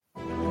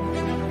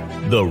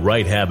The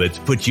right habits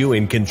put you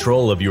in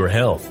control of your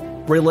health,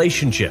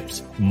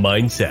 relationships,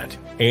 mindset,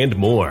 and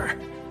more.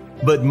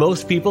 But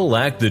most people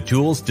lack the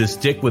tools to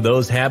stick with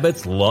those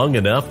habits long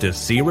enough to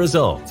see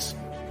results.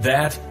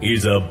 That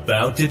is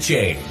about to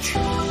change.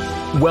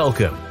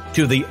 Welcome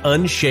to the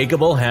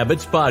Unshakable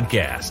Habits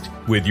Podcast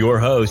with your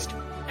host,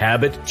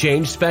 habit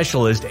change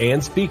specialist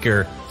and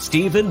speaker,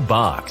 Stephen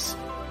Box.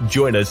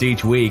 Join us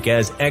each week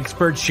as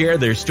experts share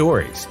their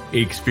stories,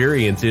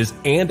 experiences,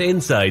 and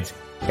insights,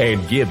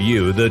 and give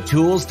you the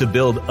tools to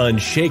build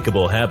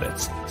unshakable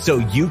habits so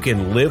you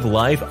can live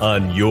life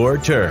on your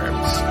terms.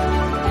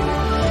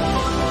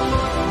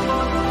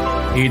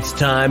 It's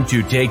time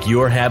to take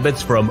your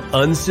habits from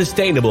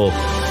unsustainable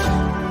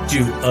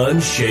to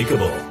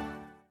unshakable.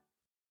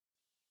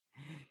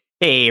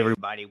 Hey,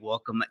 everybody.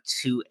 Welcome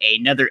to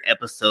another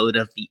episode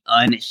of the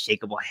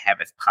Unshakable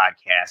Habits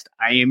Podcast.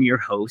 I am your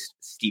host,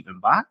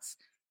 Stephen Box,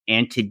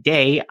 and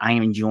today I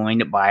am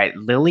joined by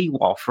Lily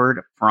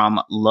Walford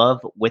from Love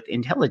with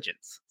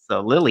Intelligence. So,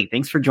 Lily,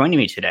 thanks for joining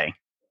me today.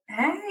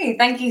 Hey,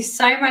 thank you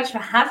so much for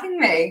having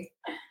me.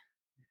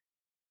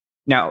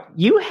 Now,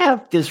 you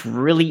have this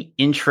really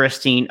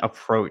interesting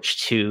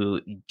approach to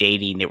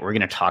dating that we're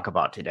going to talk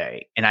about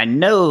today. And I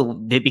know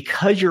that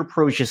because your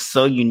approach is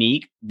so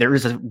unique, there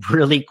is a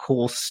really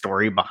cool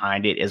story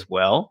behind it as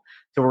well.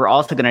 So we're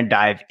also going to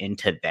dive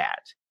into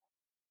that.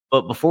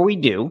 But before we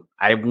do,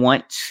 I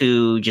want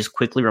to just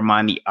quickly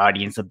remind the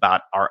audience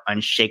about our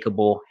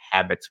Unshakable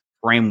Habits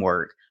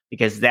framework,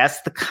 because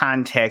that's the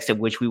context at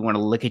which we want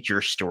to look at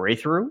your story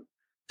through,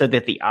 so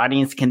that the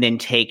audience can then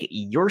take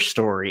your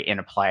story and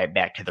apply it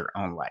back to their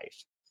own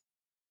life.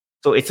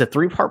 So it's a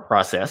 3-part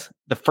process.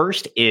 The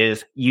first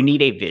is you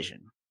need a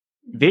vision.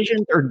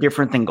 Visions are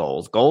different than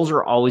goals. Goals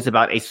are always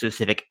about a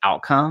specific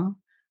outcome.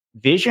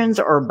 Visions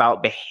are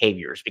about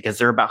behaviors because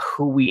they're about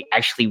who we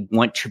actually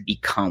want to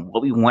become,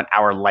 what we want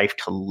our life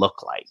to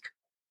look like.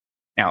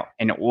 Now,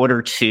 in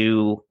order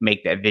to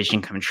make that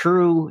vision come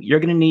true, you're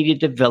going to need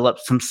to develop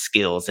some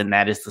skills, and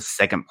that is the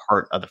second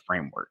part of the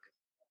framework.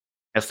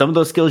 Now, some of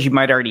those skills you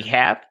might already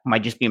have,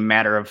 might just be a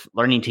matter of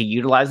learning to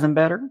utilize them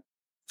better.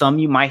 Some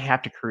you might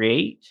have to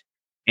create.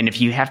 And if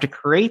you have to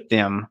create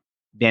them,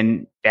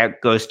 then that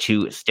goes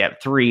to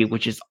step 3,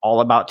 which is all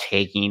about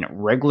taking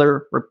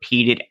regular,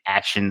 repeated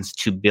actions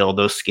to build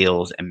those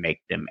skills and make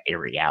them a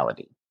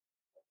reality.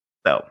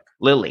 So,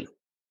 Lily,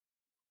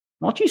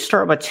 why don't you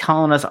start by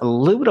telling us a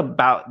little bit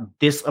about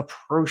this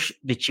approach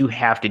that you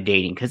have to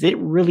dating, because it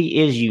really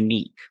is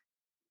unique.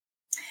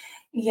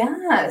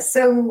 Yeah,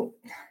 so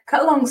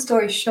cut a long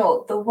story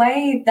short, the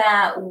way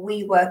that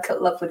we work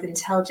at Love with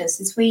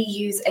Intelligence is we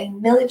use a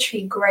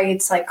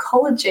military-grade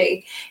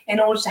psychology in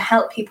order to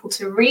help people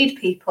to read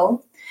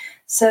people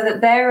so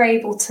that they're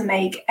able to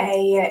make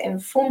a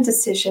informed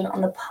decision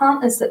on the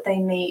partners that they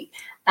meet,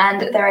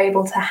 and they're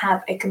able to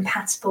have a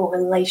compatible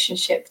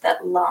relationship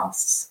that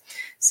lasts.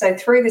 So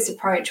through this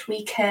approach,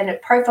 we can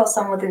profile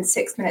someone within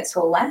 6 minutes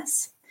or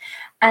less,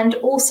 and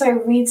also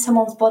read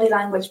someone's body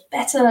language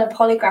better than a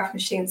polygraph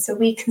machine, so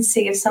we can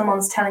see if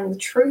someone's telling the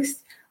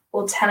truth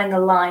or telling a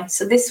lie.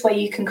 So this way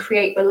you can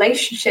create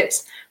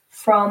relationships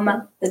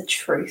from the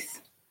truth.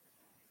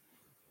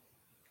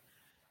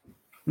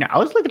 Now, I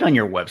was looking on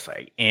your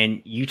website,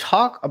 and you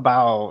talk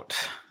about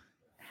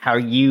how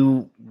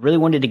you really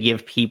wanted to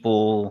give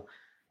people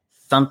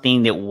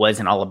something that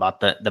wasn't all about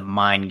the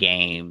mind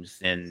games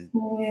and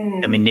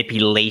the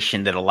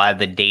manipulation that a lot of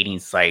the dating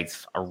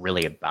sites are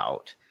really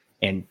about.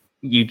 And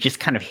you just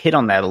kind of hit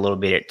on that a little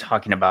bit,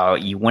 talking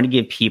about you want to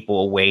give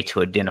people a way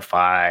to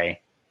identify,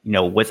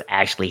 what's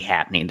actually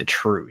happening, the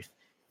truth.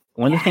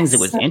 One of the things that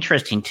was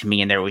interesting to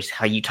me in there was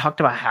how you talked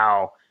about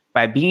how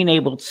by being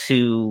able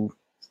to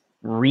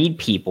read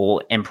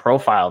people and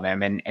profile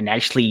them and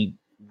actually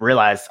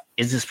realize,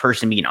 is this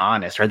person being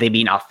honest? Are they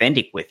being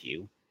authentic with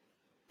you?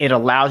 It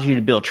allows you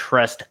to build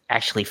trust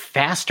actually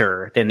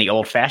faster than the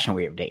old-fashioned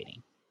way of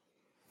dating.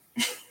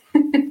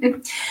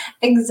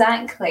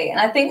 Exactly. And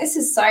I think this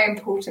is so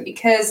important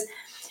because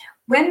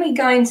when we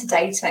go into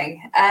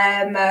dating,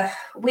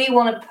 we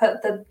want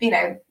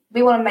to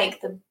we want to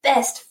make the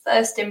best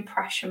first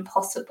impression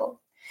possible.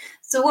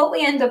 So what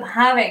we end up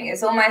having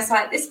is almost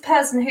like this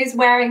person who's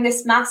wearing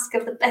this mask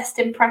of the best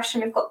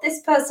impression. We've got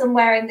this person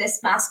wearing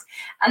this mask,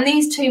 and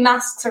these two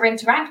masks are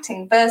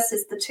interacting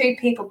versus the two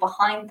people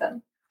behind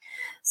them.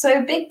 So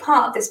a big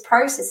part of this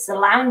process is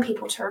allowing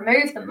people to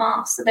remove the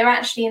mask so they're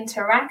actually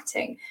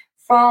interacting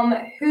from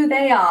who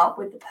they are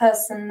with the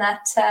person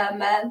that,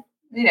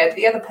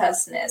 the other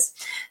person is.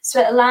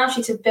 So it allows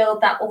you to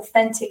build that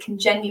authentic and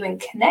genuine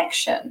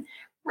connection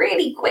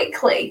really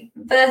quickly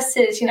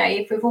versus,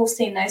 we've all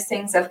seen those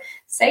things of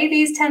say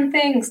these 10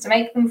 things to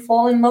make them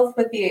fall in love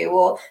with you,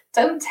 or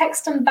don't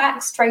text them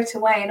back straight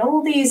away, and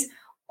all these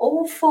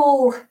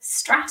awful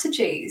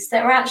strategies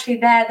that are actually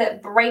there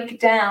that break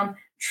down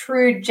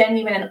true,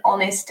 genuine, and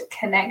honest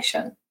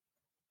connection.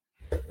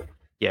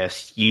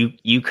 Yes,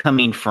 you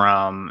coming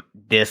from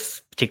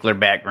this particular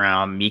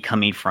background, me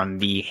coming from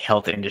the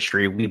health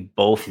industry, we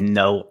both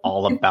know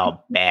all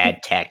about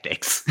bad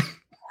tactics.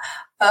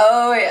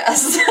 Oh,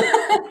 yes.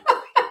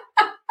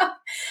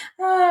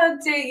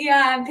 dear,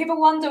 yeah. And people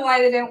wonder why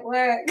they don't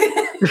work.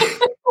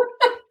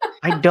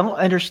 I don't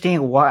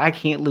understand why I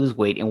can't lose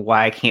weight and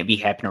why I can't be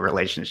happy in a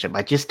relationship.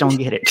 I just don't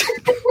get it.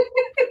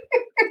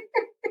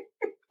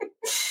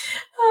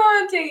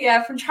 Oh dear,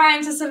 yeah. From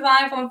trying to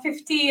survive on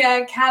 50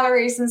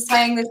 calories and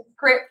saying the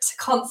script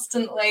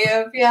constantly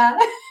of, yeah.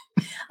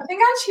 I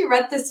think I actually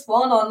read this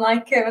one on I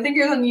think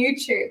it was on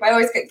YouTube. I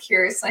always get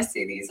curious when I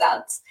see these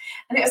ads.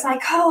 And it was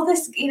like, oh,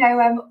 this,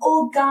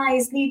 all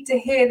guys need to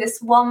hear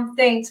this one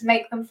thing to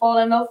make them fall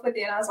in love with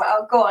you. And I was like,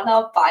 oh, go on,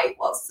 I'll bite.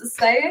 What's the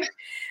saying?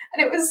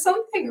 And it was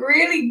something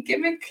really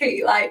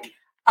gimmicky, like,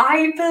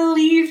 I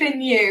believe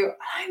in you. And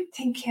I'm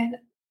thinking,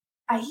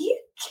 are you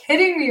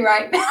kidding me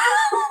right now? Like,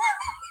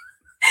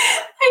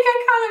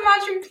 I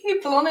can't imagine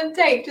people on a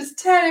date just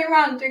turning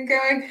around and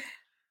going,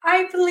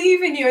 I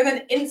believe in you, and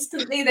then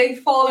instantly they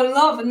fall in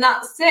love, and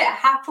that's it,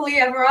 happily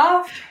ever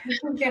after.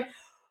 Thinking,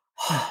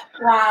 oh,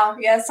 wow,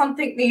 yeah,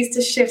 something needs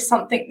to shift,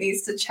 something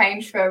needs to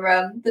change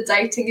for the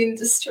dating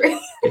industry.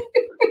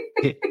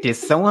 Did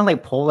someone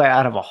like pull that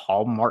out of a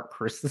Hallmark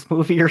Christmas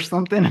movie or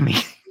something? I mean,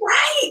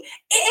 right,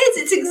 it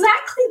is. It's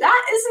exactly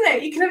that, isn't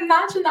it? You can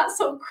imagine that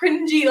sort of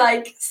cringy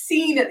like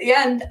scene at the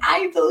end.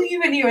 I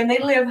believe in you, and they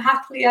live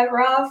happily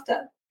ever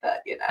after.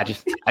 But I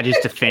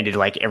just offended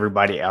like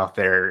everybody out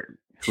there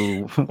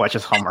who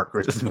watches Hallmark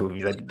Christmas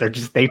movies.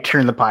 They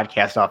turned the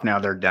podcast off now.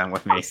 They're done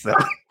with me. So.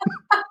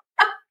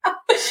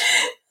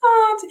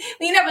 Well,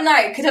 you never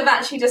know. Could have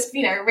actually just,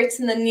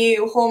 written the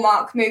new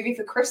Hallmark movie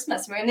for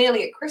Christmas. We're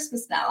nearly at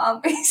Christmas now,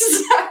 aren't we?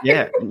 So.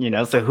 Yeah,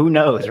 so who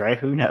knows, right?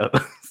 Who knows?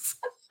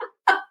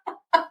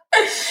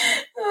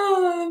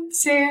 Oh,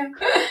 dear.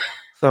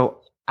 So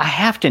I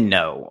have to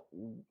know,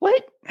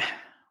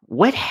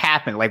 what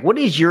happened? Like, what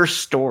is your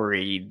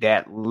story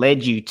that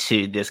led you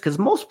to this? Because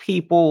most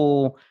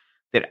people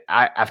that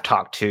I've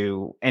talked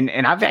to, and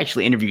I've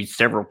actually interviewed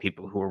several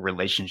people who are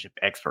relationship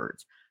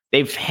experts,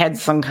 they've had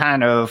some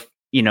kind of,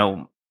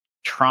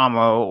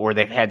 trauma, or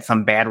they've had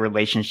some bad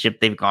relationship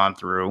they've gone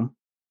through.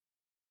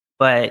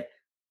 But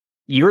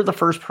you're the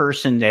first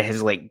person that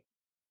has like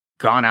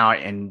gone out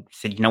and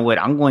said, you know what,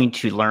 I'm going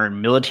to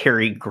learn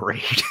military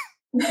grade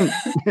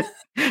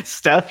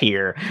stuff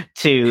here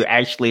to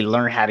actually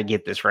learn how to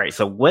get this right.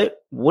 So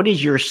what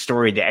is your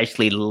story that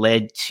actually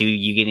led to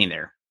you getting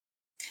there?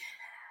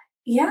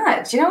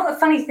 Yeah, do you know what the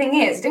funny thing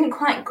is? I didn't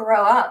quite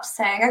grow up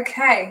saying,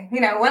 okay,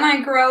 when I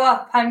grow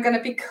up, I'm going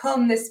to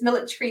become this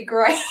military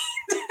grade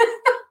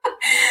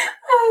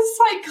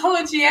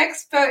psychology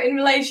expert in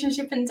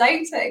relationship and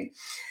dating.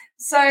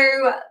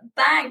 So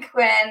back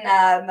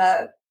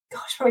when,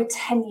 probably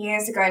 10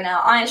 years ago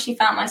now, I actually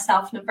found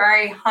myself in a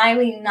very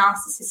highly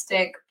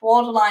narcissistic,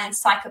 borderline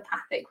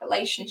psychopathic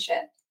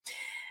relationship.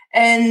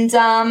 And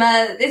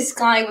this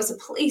guy was a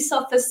police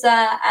officer,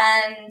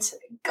 and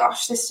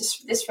gosh,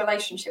 this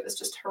relationship was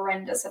just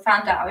horrendous. I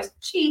found out I was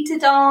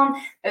cheated on.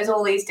 There was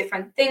all these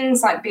different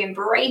things like being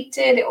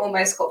berated. It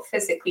almost got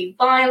physically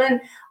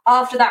violent.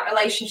 After that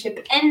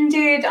relationship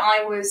ended,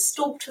 I was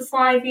stalked for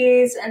 5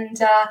 years,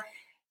 and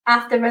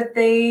after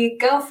the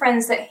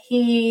girlfriends that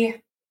he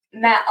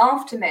met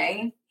after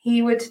me,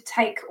 he would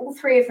take all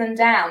three of them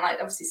down, like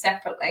obviously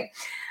separately.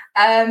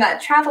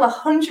 Travel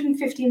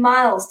 150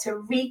 miles to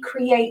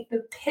recreate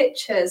the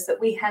pictures that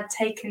we had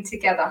taken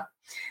together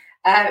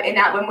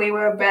when we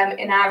were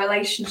in our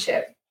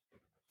relationship.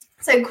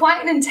 So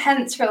quite an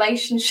intense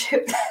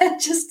relationship,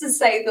 just to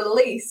say the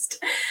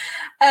least.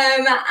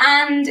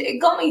 And it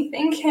got me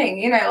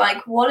thinking,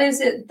 what is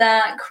it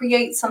that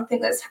creates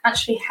something that's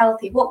actually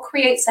healthy? What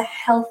creates a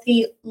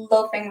healthy,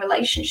 loving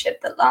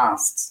relationship that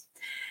lasts?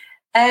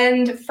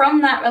 And from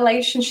that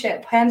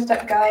relationship, I ended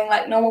up going,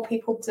 like normal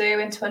people do,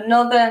 into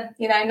another,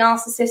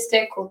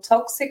 narcissistic or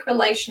toxic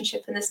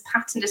relationship. And this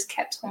pattern just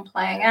kept on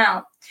playing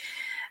out.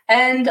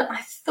 And I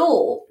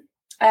thought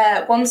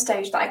at one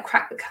stage that I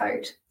cracked the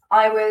code.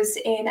 I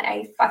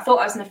thought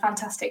I was in a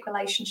fantastic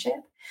relationship,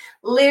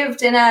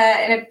 lived in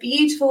a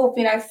beautiful,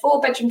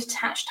 4-bedroom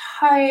detached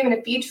home in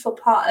a beautiful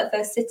part of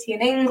the city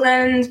in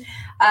England,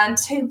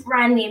 2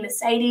 brand new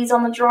Mercedes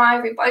on the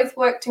drive. We both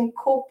worked in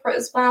corporate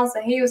as well. So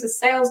he was a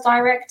sales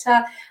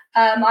director.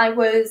 I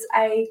was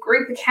a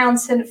group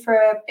accountant for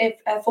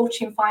a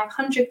Fortune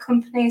 500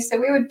 company.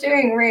 So we were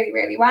doing really,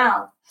 really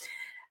well.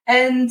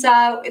 And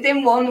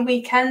within one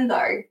weekend,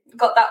 though,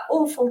 got that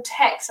awful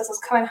text as I was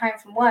coming home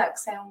from work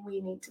saying,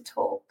 we need to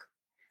talk.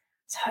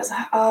 So I was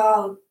like,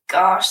 oh,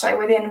 gosh. So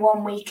within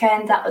one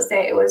weekend, that was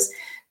it. It was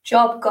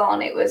job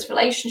gone. It was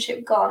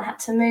relationship gone. Had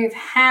to move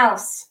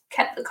house.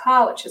 Kept the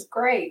car, which was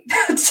great.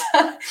 But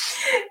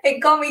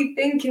it got me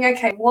thinking,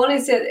 okay, what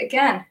is it,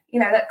 again,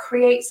 that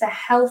creates a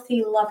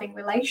healthy, loving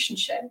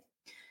relationship?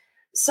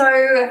 So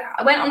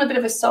I went on a bit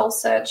of a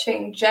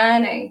soul-searching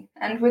journey,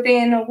 and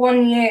within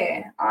 1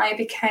 year, I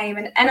became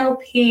an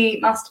NLP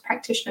master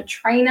practitioner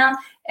trainer,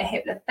 a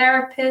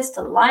hypnotherapist,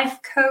 a life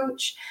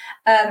coach,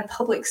 a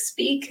public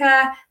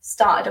speaker,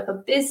 started up a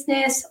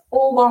business,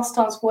 all whilst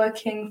I was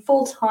working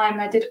full-time.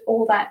 I did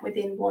all that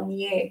within 1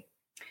 year.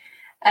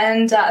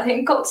 And I think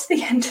it got to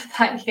the end of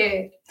that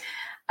year,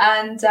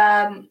 and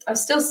I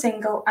was still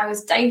single. I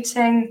was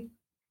dating.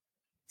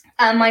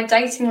 And my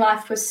dating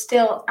life was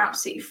still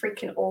absolutely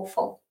freaking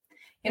awful.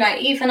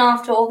 Even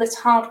after all this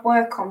hard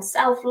work on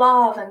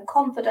self-love and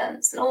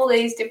confidence and all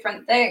these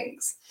different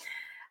things.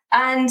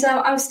 And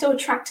I was still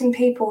attracting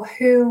people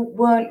who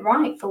weren't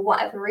right for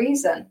whatever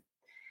reason.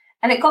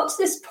 And it got to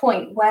this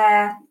point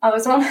where I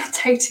was on a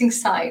dating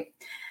site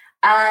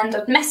and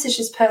I'd messaged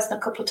this person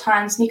a couple of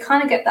times, and you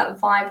kind of get that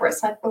vibe where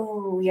it's like,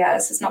 oh, yeah,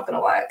 this is not going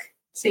to work.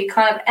 So you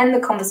kind of end the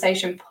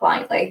conversation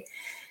politely.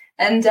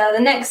 And the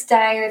next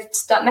day, they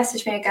start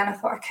messaging me again. I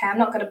thought, okay, I'm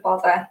not going to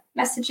bother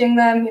messaging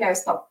them.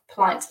 It's not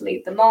polite to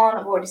leave them on.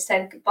 I've already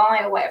said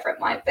goodbye or whatever it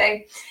might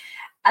be.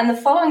 And the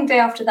following day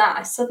after that,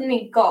 I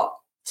suddenly got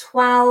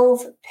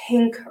 12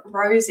 pink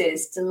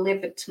roses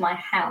delivered to my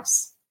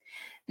house.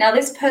 Now,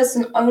 this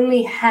person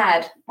only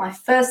had my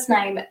first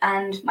name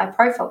and my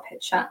profile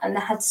picture, and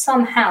they had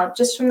somehow,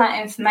 just from that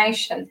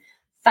information,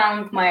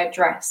 found my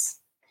address.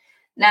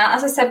 Now,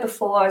 as I said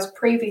before, I was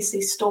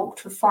previously stalked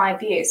for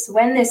 5 years. So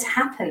when this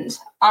happened,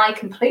 I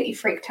completely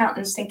freaked out and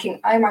was thinking,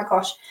 oh my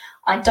gosh,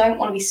 I don't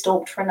want to be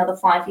stalked for another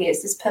 5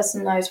 years. This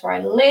person knows where I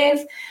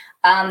live.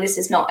 This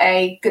is not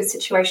a good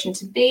situation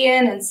to be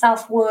in, and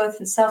self-worth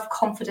and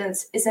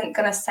self-confidence isn't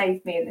going to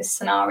save me in this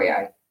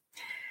scenario.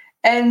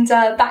 And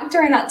back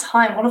during that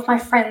time, one of my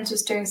friends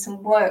was doing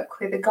some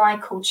work with a guy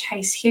called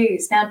Chase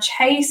Hughes. Now,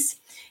 Chase,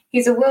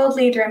 he's a world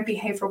leader in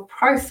behavioral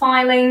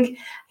profiling.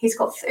 He's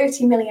got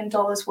 $30 million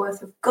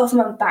worth of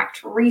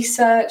government-backed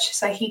research.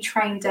 So he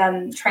trained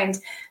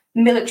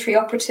military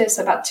operatives,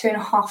 so about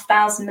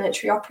 2,500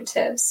 military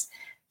operatives,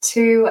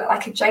 to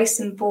like a James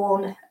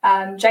Bond,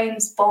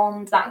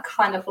 that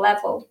kind of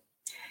level.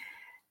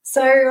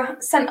 So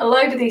sent a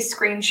load of these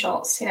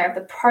screenshots, of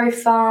the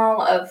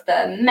profile, of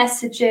the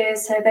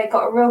messages. So they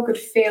got a real good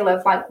feel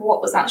of like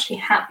what was actually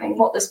happening,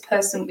 what this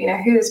person,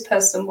 who this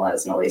person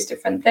was, and all these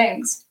different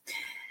things.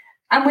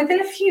 And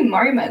within a few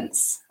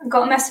moments, I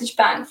got a message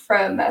back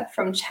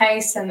from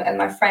Chase and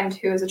my friend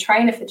who was a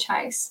trainer for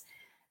Chase,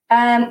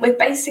 with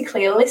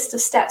basically a list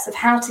of steps of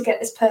how to get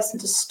this person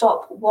to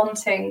stop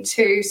wanting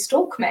to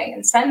stalk me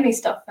and send me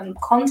stuff and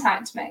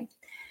contact me.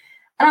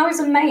 And I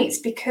was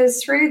amazed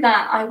because through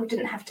that, I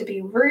didn't have to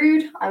be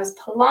rude. I was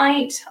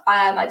polite.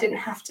 I didn't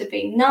have to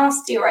be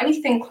nasty or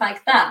anything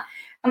like that.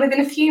 And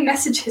within a few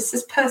messages,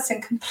 this person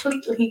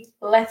completely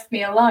left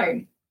me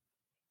alone.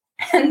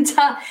 And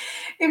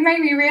it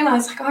made me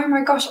realize, like, oh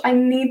my gosh, I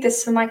need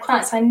this for my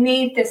clients. I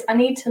need this. I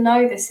need to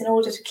know this in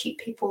order to keep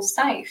people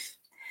safe.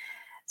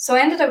 So I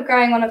ended up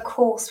going on a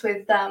course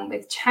with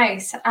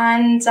Chase,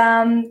 and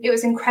it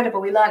was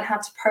incredible. We learned how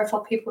to profile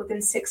people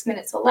within 6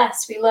 minutes or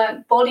less. We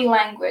learned body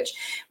language.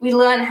 We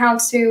learned how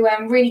to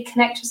really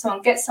connect with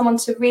someone, get someone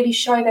to really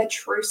show their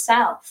true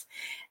self.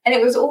 And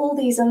it was all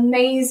these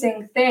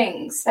amazing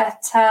things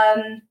that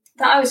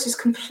I was just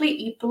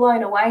completely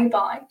blown away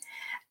by.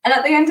 And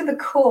at the end of the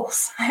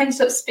course, I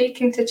ended up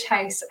speaking to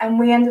Chase, and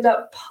we ended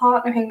up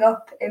partnering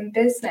up in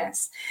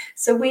business.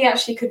 So we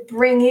actually could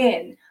bring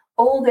in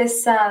all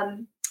this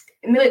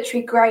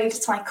military grade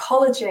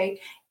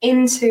psychology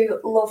into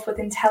Love with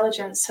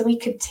Intelligence. So we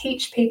could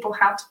teach people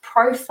how to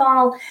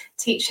profile,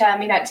 teach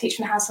them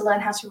how to learn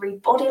how to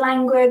read body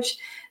language,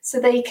 so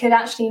they could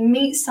actually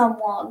meet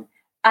someone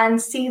and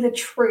see the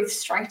truth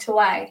straight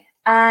away.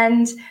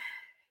 And,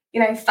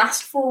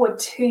 fast forward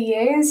 2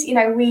 years,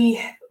 we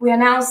are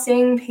now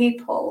seeing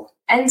people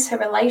enter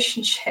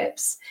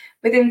relationships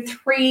within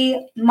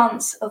 3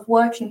 months of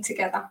working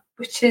together,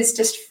 which is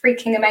just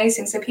freaking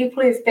amazing. So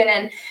people who've been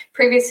in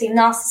previously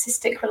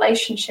narcissistic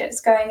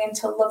relationships going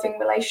into loving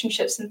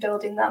relationships and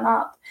building them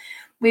up.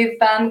 We've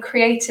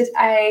created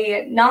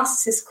a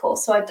narcissist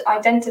course, so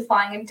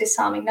identifying and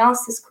disarming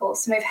narcissist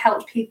course, and we've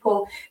helped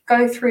people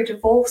go through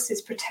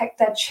divorces, protect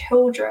their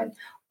children,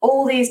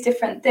 all these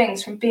different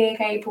things, from being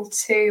able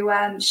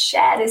to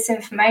share this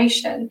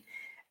information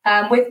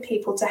with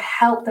people to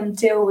help them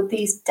deal with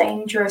these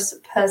dangerous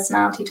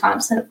personality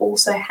types, and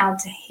also how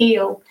to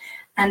heal,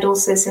 and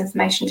also this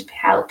information to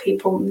help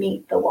people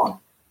meet the one.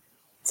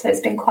 So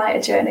it's been quite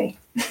a journey.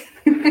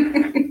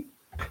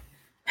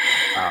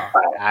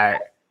 I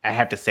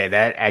have to say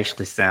that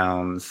actually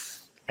sounds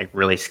like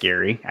really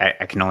scary.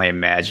 I can only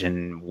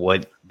imagine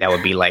what that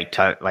would be like.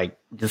 Like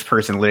this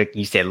person,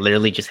 you said,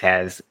 literally just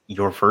has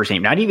your first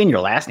name, not even your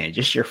last name,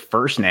 just your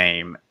first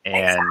name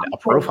and a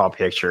profile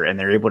picture, and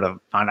they're able to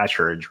find out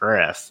your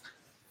address.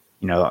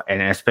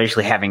 And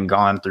especially having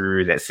gone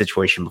through that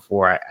situation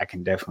before, I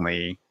can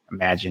definitely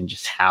imagine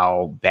just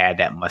how bad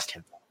that must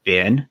have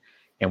been,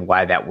 and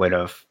why that would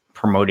have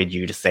promoted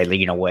you to say,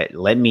 you know what,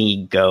 let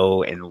me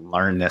go and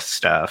learn this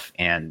stuff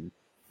and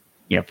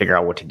figure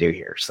out what to do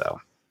here. So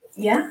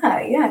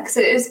yeah, because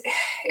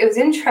it was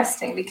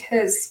interesting,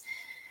 because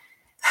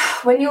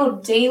when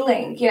you're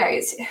dealing,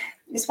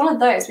 it's one of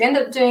those, we end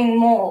up doing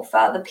more for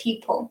other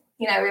people.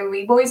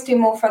 We always do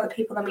more for other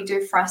people than we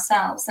do for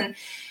ourselves. And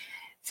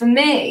for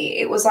me,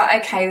 it was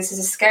like, okay, this is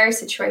a scary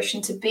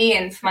situation to be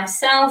in for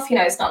myself.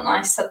 It's not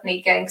nice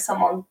suddenly getting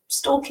someone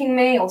stalking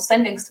me or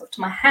sending stuff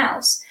to my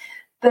house.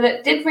 But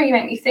it did really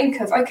make me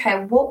think of,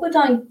 okay, what would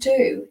I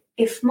do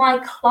if my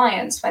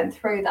clients went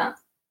through that?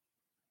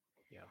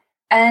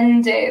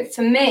 And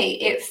for me,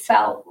 it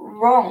felt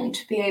wrong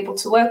to be able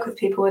to work with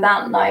people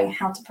without knowing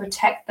how to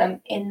protect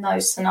them in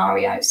those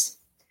scenarios.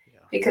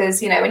 Yeah.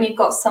 Because, when you've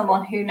got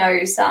someone who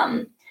knows,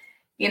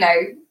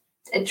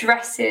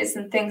 addresses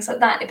and things like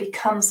that, it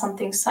becomes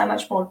something so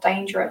much more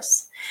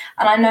dangerous.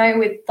 And I know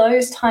with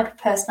those type of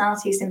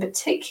personalities in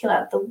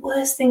particular, the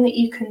worst thing that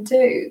you can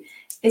do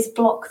is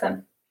block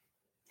them.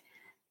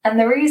 And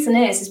the reason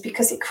is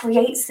because it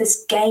creates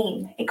this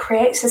game. It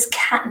creates this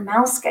cat and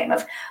mouse game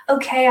of,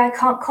 okay, I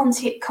can't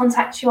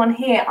contact you on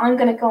here. I'm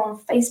going to go on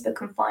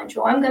Facebook and find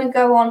you. I'm going to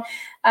go on,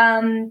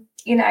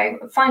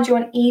 find you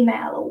on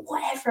email or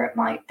whatever it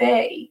might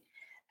be,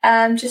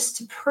 just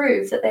to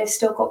prove that they've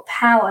still got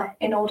power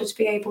in order to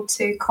be able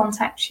to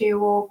contact you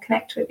or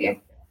connect with you.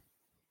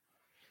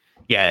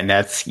 Yeah, and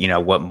that's,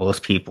 what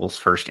most people's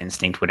first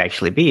instinct would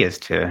actually be, is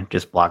to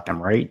just block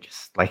them, right?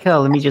 Just like, oh,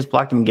 let me just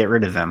block them and get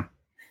rid of them.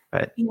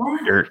 But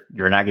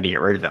you're not going to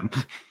get rid of them.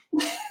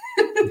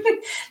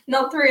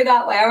 Not through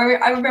that way.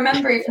 I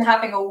remember even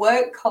having a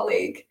work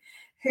colleague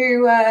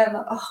who, it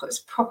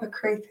was proper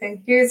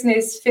creepy. He was in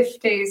his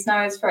 50s, and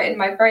I was in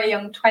my very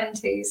young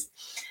 20s.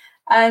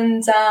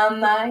 And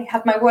I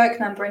had my work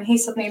number, and he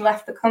suddenly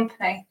left the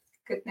company.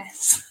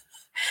 Goodness.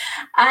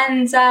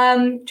 And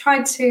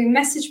tried to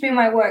message me on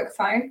my work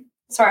phone.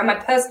 Sorry, on my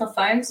personal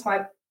phone. So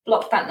I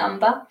blocked that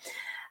number.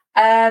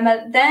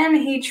 Then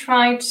he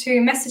tried to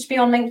message me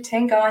on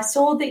LinkedIn, go, I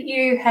saw that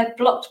you had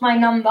blocked my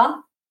number.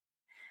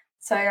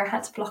 So I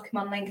had to block him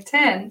on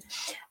LinkedIn.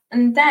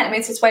 And then,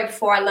 this is way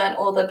before I learned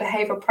all the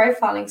behavioral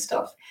profiling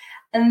stuff.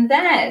 And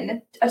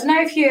then, I don't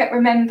know if you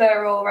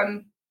remember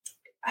or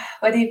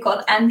whether you've got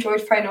an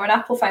Android phone or an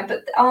Apple phone,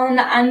 but on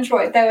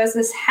Android, there was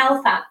this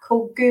health app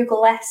called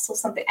Google S or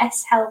something,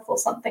 S Health or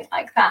something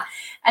like that.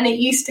 And it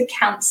used to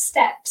count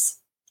steps.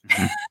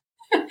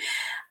 Mm-hmm.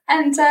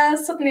 And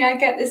suddenly I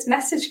get this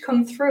message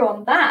come through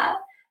on that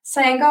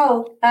saying,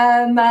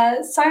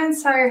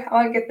 so-and-so, I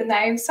won't give the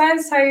name,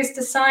 so-and-so has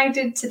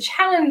decided to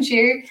challenge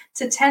you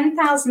to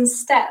 10,000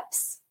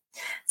 steps.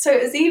 So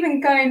it was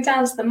even going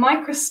down to the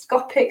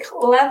microscopic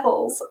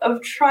levels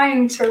of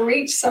trying to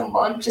reach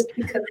someone just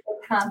because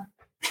they can.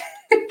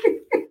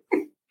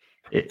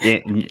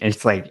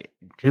 It's like,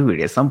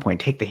 dude, at some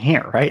point, take the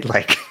hint, right?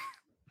 Like,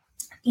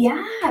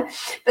 yeah.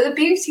 But the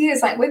beauty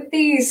is, like, with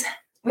these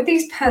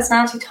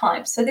personality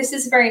types, so this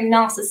is very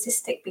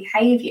narcissistic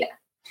behavior.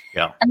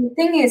 Yeah. And the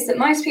thing is that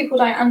most people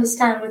don't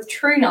understand with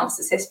true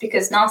narcissists,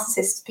 because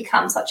narcissists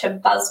become such a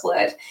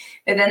buzzword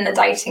within the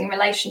dating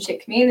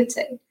relationship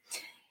community.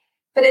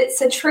 But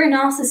it's a true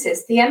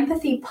narcissist. The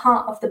empathy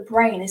part of the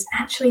brain is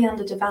actually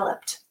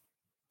underdeveloped.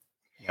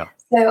 Yeah.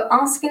 So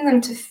asking them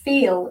to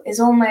feel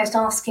is almost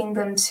asking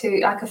them to,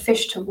 like a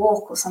fish to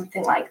walk or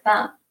something like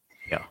that.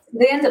 Yeah.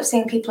 They end up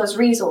seeing people as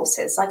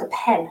resources, like a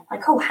pen.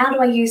 Like, oh, how do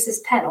I use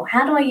this pen? Or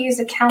how do I use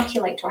a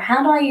calculator? Or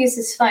how do I use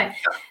this phone?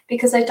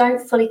 Because they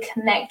don't fully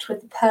connect with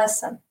the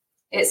person.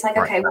 It's like,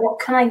 okay, what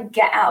can I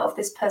get out of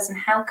this person?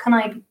 How can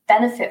I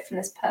benefit from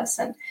this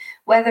person?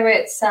 Whether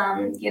it's,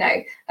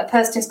 a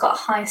person who's got a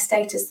higher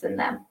status than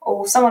them,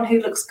 or someone who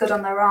looks good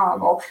on their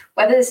arm, or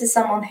whether this is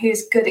someone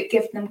who's good at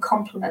giving them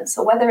compliments,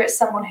 or whether it's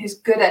someone who's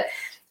good at,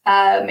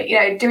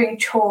 doing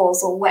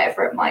chores or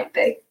whatever it might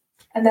be.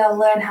 And they'll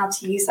learn how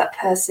to use that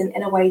person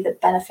in a way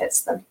that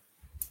benefits them.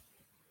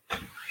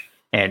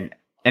 And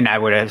I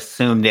would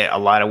assume that a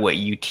lot of what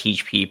you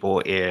teach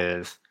people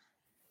is,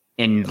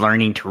 in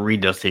learning to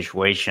read those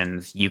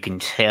situations, you can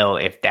tell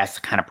if that's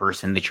the kind of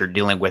person that you're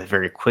dealing with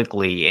very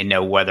quickly and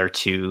know whether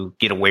to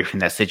get away from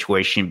that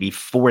situation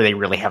before they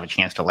really have a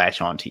chance to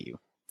latch on to you.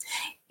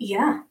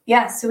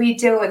 Yeah. So we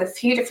deal with a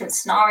few different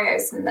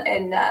scenarios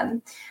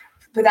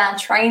with our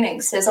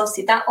training. So there's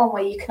obviously that one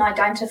where you can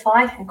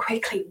identify and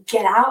quickly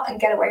get out and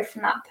get away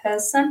from that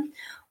person.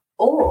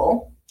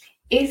 Or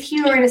if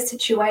you're in a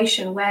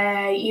situation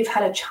where you've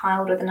had a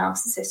child with a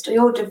narcissist, or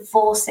you're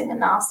divorcing a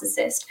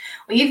narcissist,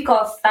 or you've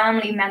got a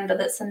family member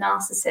that's a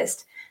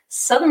narcissist,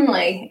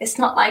 suddenly it's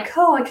not like,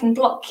 oh, I can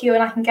block you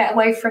and I can get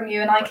away from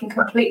you and I can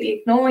completely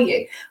ignore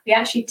you. We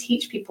actually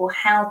teach people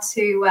how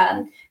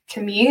to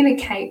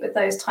communicate with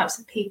those types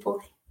of people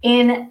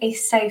in a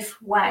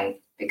safe way,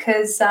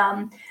 because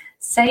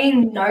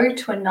saying no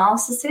to a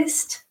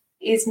narcissist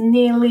is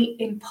nearly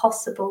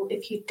impossible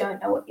if you don't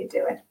know what you're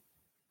doing.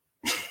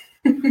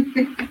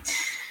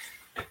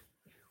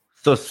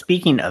 So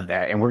speaking of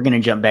that, and we're going to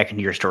jump back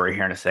into your story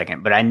here in a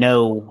second, but I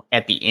know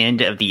at the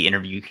end of the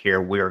interview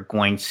here, we're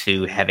going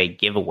to have a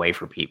giveaway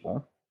for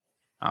people.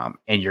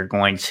 And you're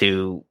going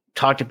to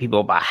talk to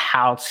people about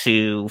how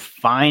to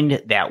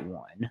find that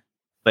one.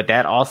 But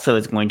that also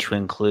is going to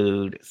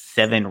include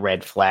 7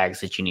 red flags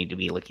that you need to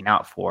be looking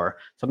out for.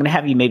 So I'm going to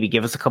have you maybe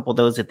give us a couple of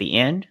those at the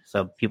end.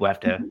 So people have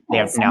to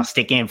now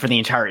stick in for the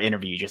entire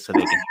interview just so they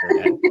can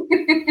hear that.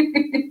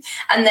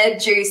 And they're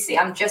juicy,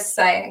 I'm just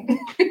saying.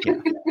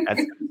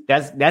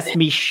 Yeah, that's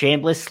me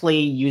shamelessly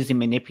using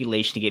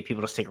manipulation to get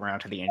people to stick around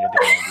to the end of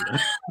the interview.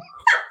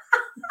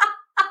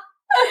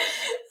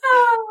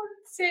 Oh,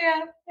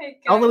 dear.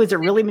 Although, is it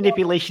really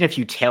manipulation if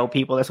you tell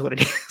people that's what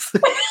it is?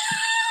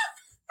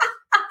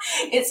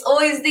 It's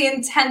always the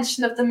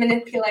intention of the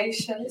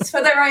manipulation. It's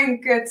for their own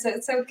good, so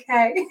it's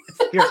okay.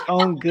 Your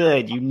own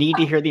good. You need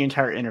to hear the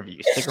entire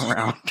interview. Stick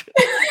around.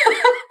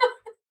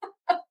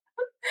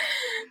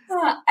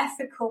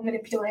 Ethical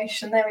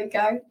manipulation. There we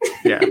go.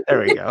 Yeah,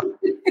 there we go.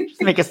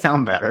 Just make it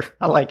sound better.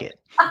 I like it.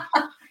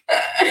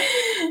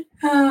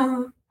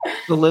 So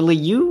Lily,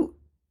 you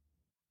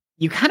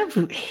kind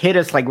of hit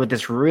us like with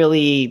this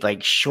really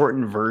like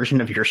shortened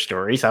version of your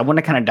story. So I want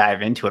to kind of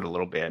dive into it a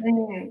little bit.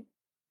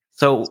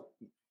 So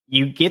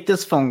you get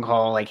this phone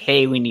call like,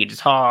 hey, we need to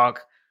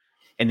talk.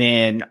 And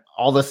then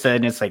all of a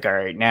sudden it's like, all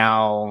right,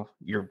 now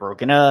you're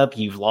broken up.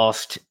 You've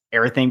lost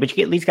everything, but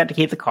you at least got to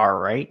keep the car,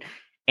 right?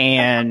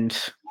 And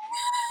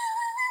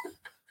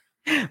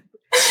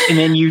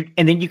then you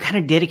kind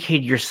of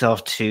dedicated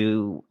yourself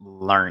to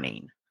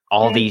learning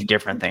all these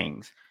different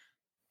things.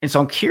 And so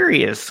I'm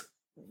curious,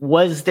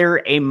 was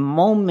there a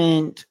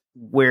moment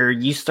where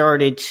you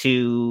started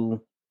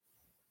to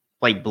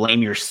like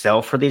blame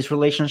yourself for these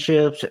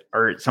relationships?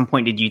 Or at some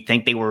point, did you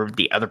think they were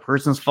the other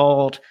person's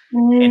fault?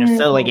 And if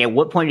so, like at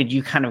what point did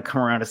you kind of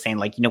come around to saying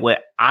like, you know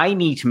what, I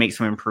need to make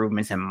some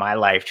improvements in my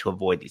life to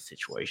avoid these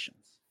situations?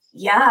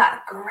 Yeah,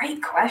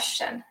 great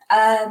question.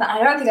 I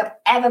don't think I've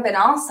ever been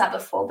asked that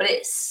before, but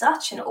it's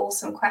such an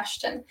awesome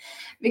question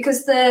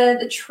because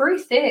the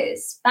truth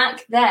is,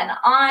 back then,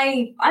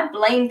 I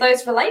blamed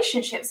those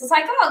relationships. It's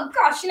like, oh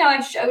gosh,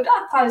 I showed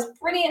up, I was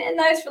brilliant in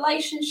those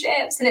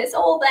relationships, and it's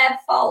all their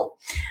fault.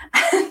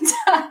 And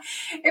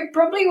it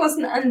probably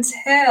wasn't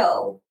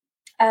until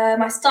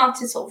I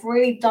started sort of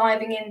really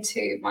diving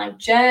into my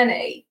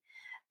journey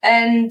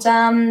and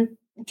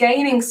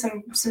gaining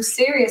some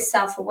serious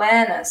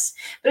self-awareness.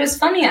 But it was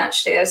funny,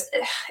 actually.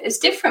 It's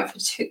different for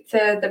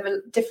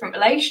the different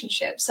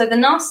relationships. So the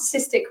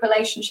narcissistic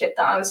relationship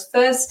that I was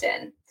first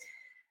in,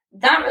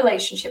 that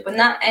relationship, when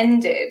that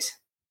ended,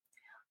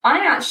 I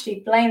actually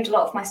blamed a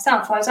lot of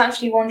myself. I was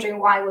actually wondering,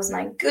 why wasn't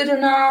I good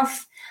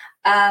enough?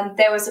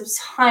 There was a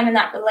time in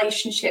that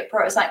relationship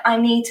where it was like, I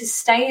need to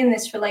stay in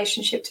this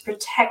relationship to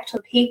protect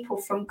other people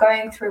from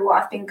going through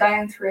what I've been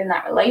going through in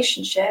that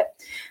relationship,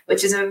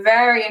 which is a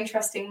very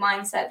interesting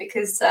mindset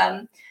because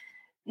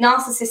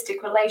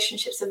narcissistic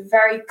relationships are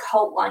very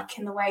cult-like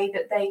in the way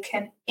that they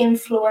can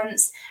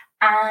influence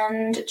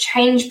and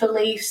change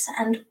beliefs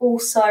and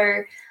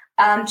also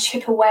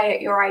chip away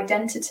at your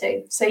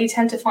identity. So you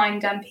tend to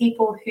find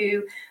people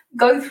who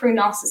go through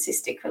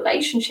narcissistic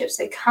relationships,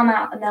 they come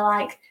out and they're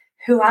like,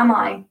 who am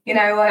I?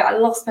 I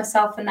lost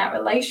myself in that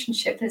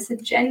relationship. And it's a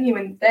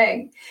genuine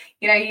thing.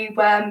 You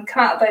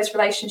come out of those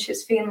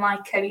relationships feeling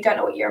like you don't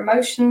know what your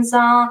emotions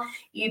are.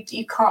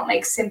 You can't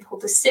make simple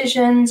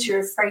decisions. You're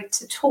afraid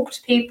to talk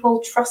to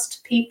people,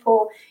 trust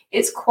people.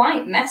 It's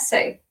quite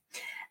messy.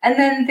 And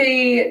then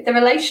the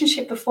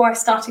relationship before I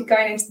started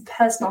going into the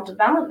personal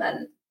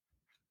development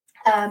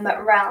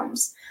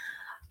realms,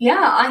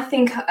 I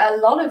think a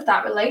lot of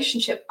that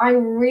relationship, I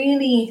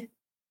really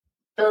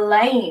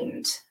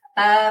blamed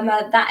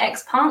that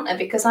ex-partner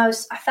because I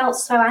felt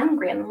so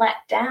angry and let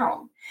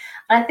down.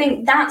 And I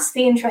think that's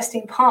the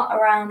interesting part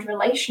around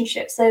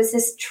relationships. There's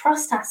this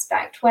trust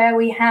aspect where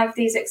we have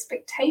these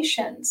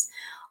expectations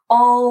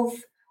of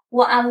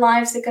what our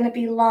lives are going to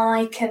be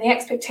like and the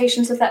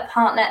expectations of that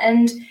partner.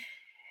 And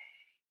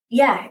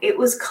it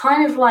was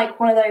kind of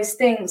like one of those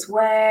things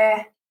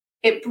where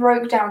it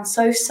broke down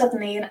so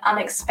suddenly and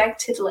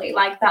unexpectedly.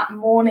 Like that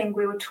morning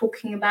we were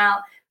talking about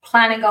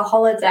planning a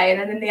holiday, and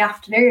then in the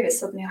afternoon it's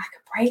suddenly like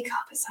a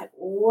breakup. It's like,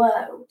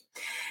 whoa.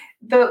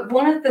 But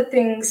one of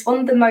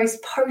the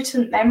most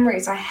potent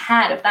memories I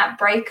had of that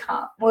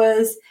breakup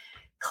was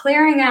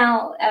clearing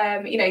out,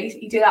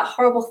 you do that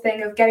horrible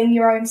thing of getting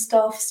your own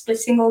stuff,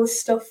 splitting all the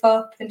stuff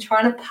up and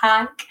trying to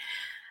pack.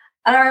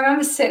 And I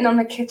remember sitting on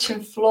the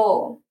kitchen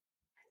floor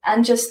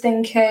and just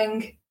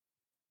thinking,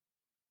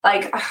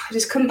 like, I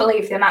just couldn't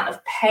believe the amount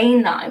of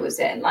pain that I was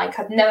in. Like,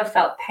 I'd never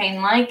felt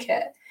pain like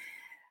it.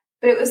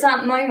 But it was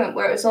that moment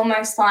where it was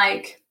almost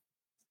like,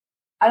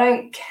 I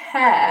don't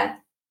care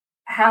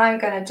how I'm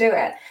going to do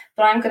it,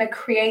 but I'm going to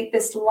create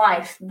this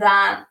life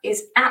that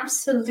is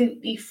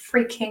absolutely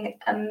freaking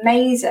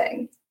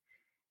amazing.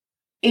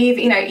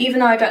 Even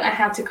though I don't know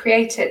how to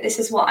create it, this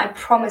is what I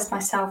promised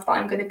myself that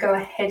I'm going to go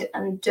ahead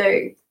and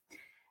do.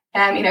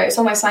 It's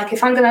almost like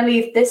if I'm going to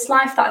leave this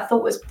life that I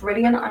thought was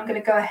brilliant, I'm going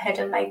to go ahead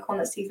and make one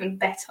that's even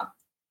better.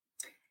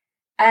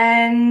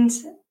 And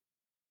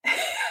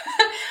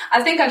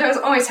I think I just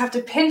always have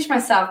to pinch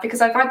myself,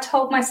 because if I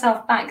told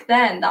myself back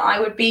then that I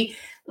would be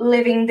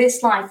living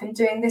this life and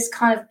doing this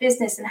kind of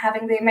business and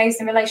having the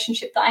amazing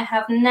relationship that I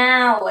have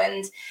now,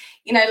 and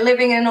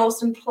living in an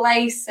awesome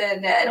place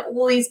and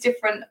all these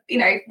different,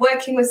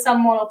 working with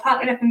someone or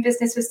partnering up in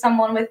business with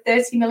someone with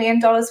 $30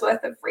 million worth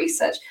of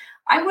research,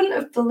 I wouldn't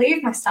have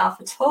believed myself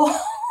at all.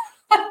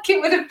 Like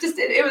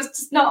it was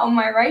just not on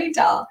my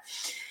radar.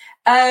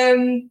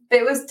 But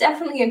it was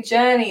definitely a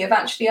journey of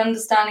actually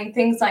understanding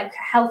things like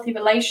healthy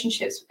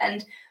relationships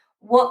and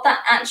what that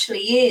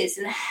actually is,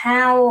 and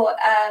how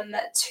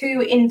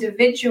two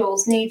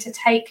individuals need to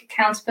take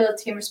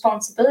accountability and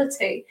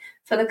responsibility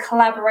for the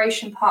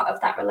collaboration part of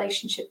that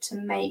relationship to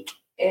make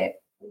it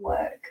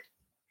work.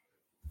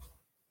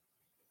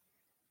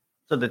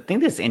 So the thing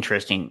that's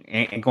interesting,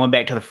 and going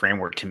back to the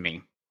framework to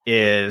me,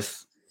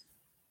 is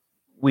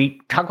we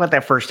talk about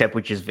that first step,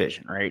 which is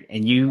vision, right?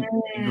 And you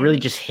really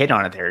just hit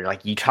on it there.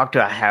 Like you talked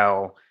about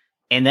how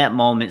in that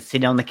moment,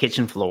 sitting on the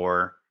kitchen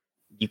floor,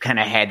 you kind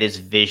of had this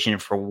vision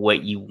for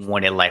what you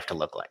wanted life to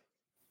look like.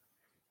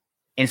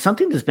 And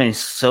something that's been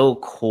so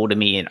cool to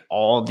me in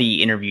all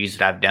the interviews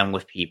that I've done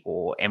with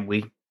people, and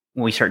when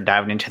we start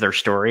diving into their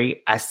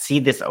story, I see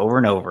this over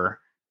and over,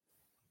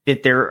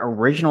 that their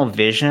original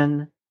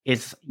vision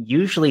is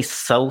usually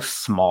so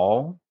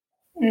small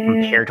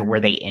compared to where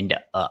they end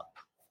up.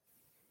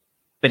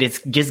 But it's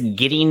just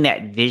getting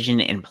that vision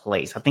in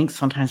place. I think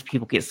sometimes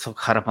people get so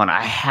caught up on,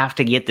 I have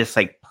to get this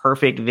like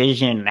perfect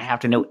vision and I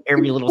have to know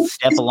every little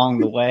step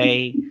along the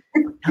way.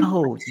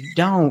 No, you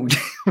don't.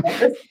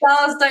 The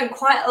stars don't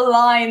quite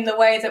align the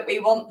way that we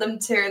want them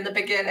to in the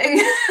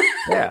beginning.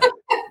 Yeah.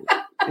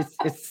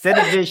 It's set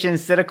a vision,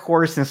 set a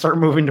course, and start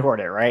moving toward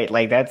it, right?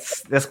 Like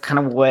that's kind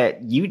of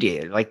what you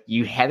did. Like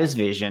you had this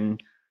vision.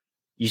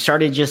 You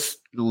started just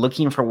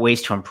looking for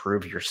ways to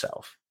improve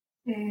yourself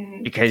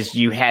because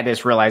you had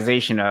this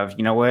realization of,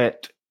 you know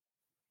what?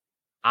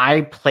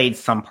 I played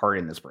some part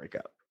in this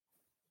breakup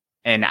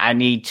and I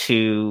need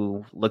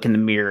to look in the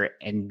mirror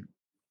and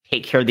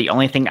take care of the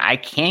only thing I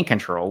can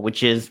control,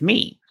 which is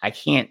me. I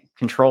can't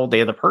control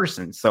the other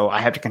person. So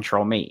I have to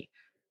control me.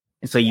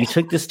 And so you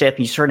took this step,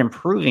 you started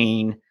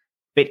improving,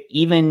 but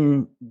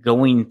even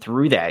going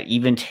through that,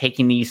 even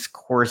taking these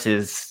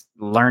courses,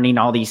 learning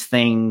all these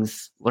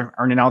things,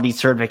 earning all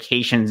these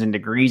certifications and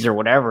degrees or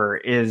whatever,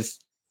 is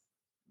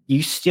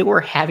you still were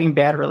having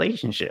bad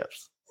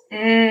relationships.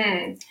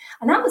 And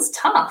that was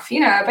tough. You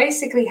know, I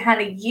basically had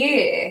a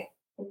year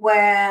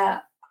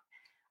where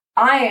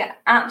I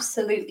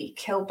absolutely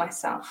killed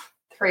myself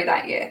through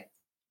that year.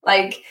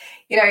 Like,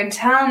 you know, in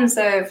terms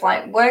of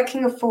like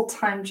working a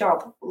full-time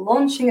job,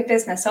 launching a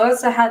business, I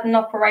also had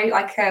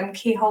an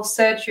keyhole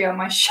surgery on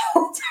my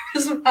shoulder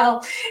as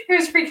well. It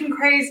was freaking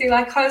crazy.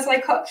 Like I was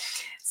like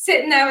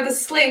sitting there with a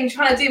sling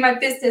trying to do my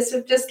business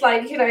with just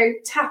like, you know,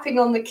 tapping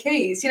on the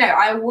keys. You know,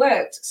 I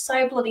worked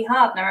so bloody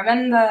hard. And I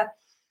remember,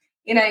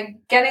 you know,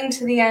 getting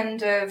to the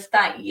end of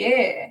that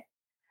year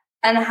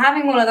and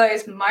having one of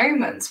those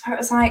moments where it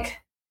was like,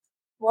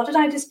 what did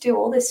I just do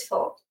all this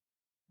for?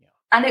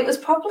 And it was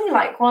probably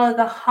like one of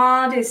the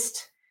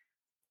hardest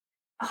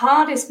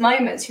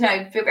moments. You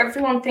know,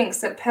 everyone thinks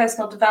that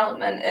personal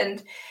development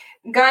and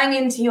going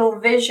into your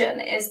vision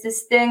is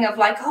this thing of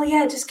like, oh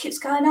yeah, it just keeps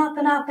going up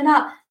and up and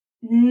up.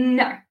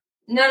 No.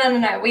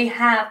 We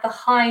have the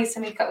highs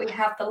and we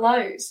have the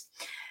lows.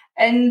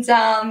 And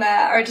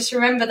I just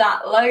remember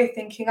that low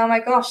thinking, oh my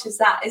gosh, is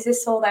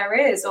this all there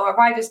is? Or have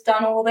I just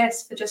done all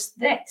this for just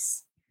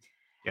this?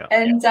 Yeah.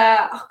 And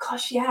oh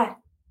gosh, yeah.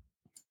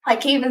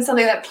 Like even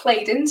something that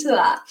played into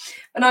that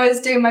when I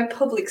was doing my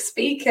public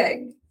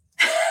speaking.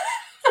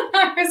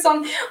 I was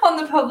on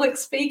the public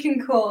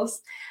speaking course,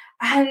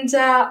 and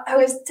I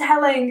was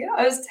telling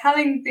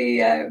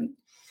the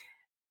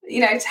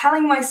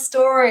telling my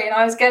story, and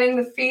I was getting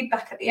the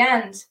feedback at the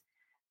end.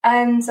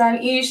 And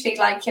usually,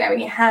 like, you know, when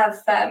you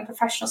have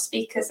professional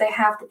speakers, they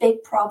have the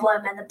big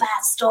problem and the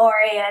bad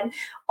story and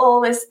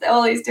all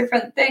these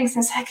different things.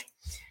 And it's like,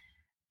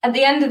 at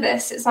the end of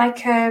this, it's like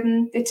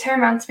they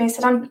turned around to me and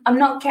said, I'm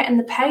not getting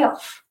the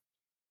payoff.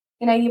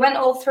 You know, you went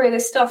all through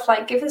this stuff,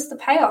 like, give us the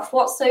payoff.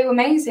 What's so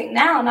amazing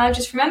now? And I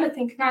just remember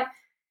thinking, like,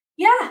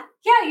 yeah,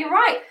 you're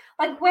right.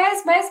 Like,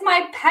 where's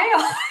my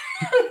payoff?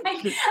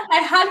 Like, I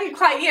hadn't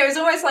quite, it was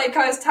almost like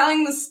I was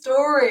telling the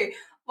story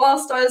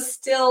whilst I was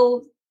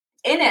still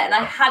in it. And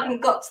I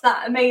hadn't got to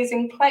that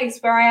amazing place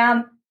where I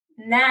am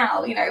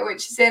now, you know,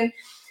 which is in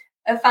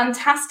a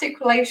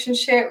fantastic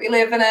relationship. We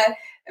live in a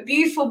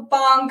beautiful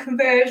barn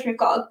conversion. We've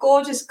got a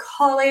gorgeous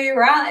collie.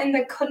 We're out in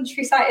the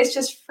countryside. It's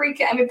just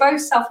freaking. And we're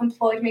both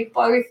self-employed. We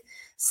both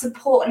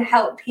support and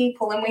help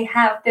people. And we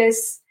have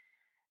this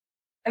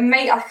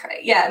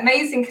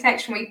amazing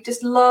connection. We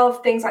just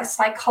love things like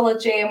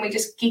psychology and we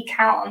just geek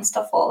out on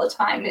stuff all the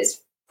time.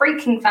 It's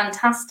freaking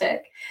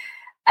fantastic.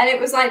 And it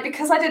was like,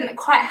 because I didn't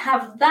quite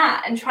have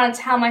that and trying to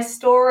tell my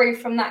story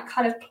from that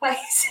kind of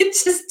place, it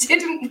just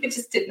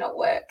did not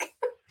work.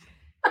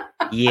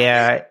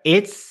 Yeah,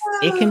 it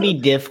can be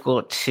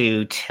difficult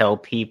to tell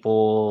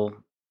people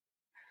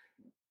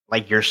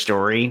like your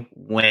story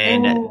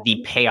when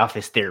the payoff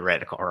is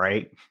theoretical,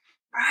 right?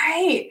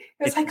 Right.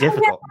 It was like,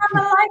 difficult. Oh, yeah,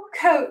 I'm a life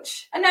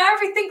coach and now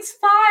everything's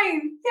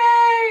fine.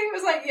 Yay. It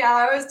was like,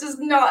 yeah, I was just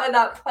not in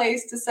that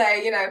place to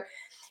say, you know,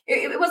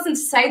 it wasn't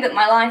to say that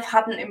my life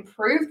hadn't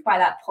improved by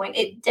that point.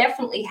 It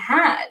definitely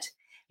had.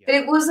 But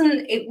it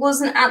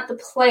wasn't at the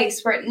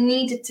place where it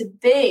needed to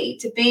be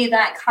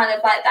that kind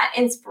of like that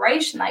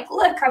inspiration. Like,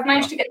 look, I've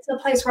managed to get to the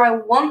place where I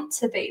want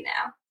to be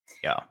now.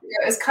 Yeah.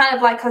 It was kind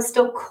of like I was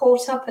still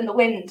caught up in the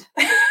wind.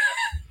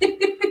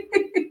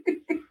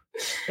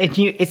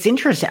 It's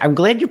interesting. I'm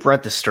glad you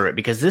brought this story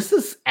because this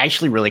is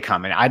actually really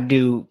common. I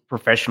do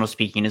professional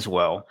speaking as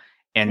well.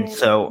 And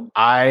so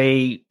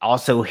I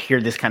also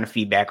hear this kind of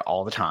feedback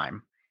all the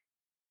time.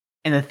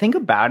 And the thing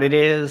about it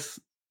is,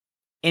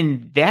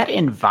 in that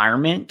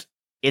environment,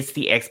 it's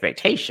the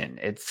expectation.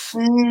 It's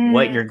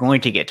what you're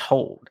going to get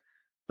told.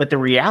 But the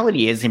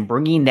reality is, in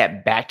bringing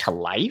that back to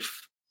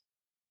life,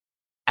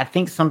 I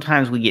think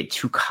sometimes we get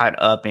too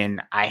caught up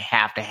in, I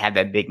have to have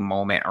that big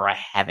moment or I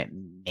haven't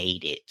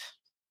made it.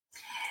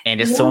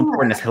 And it's so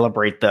important to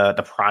celebrate the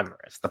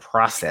progress, the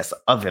process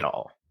of it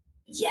all.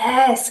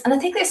 Yes, and I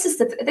think this is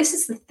the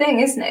thing,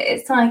 isn't it?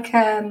 It's like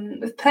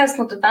with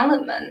personal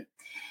development,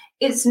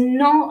 it's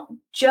not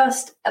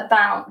just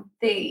about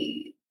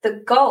the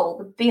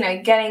goal,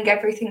 getting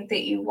everything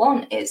that you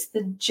want. It's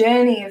the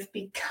journey of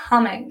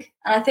becoming.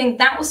 And I think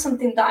that was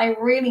something that I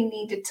really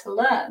needed to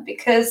learn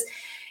because,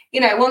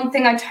 one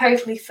thing I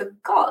totally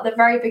forgot at the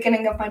very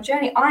beginning of my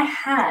journey, I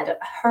had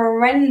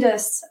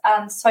horrendous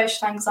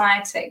social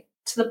anxiety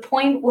to the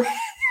point where,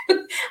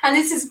 and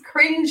this is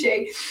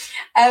cringy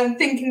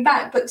thinking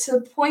back, but to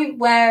the point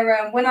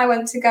where when I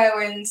went to go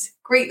and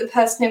greet the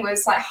person who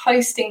was like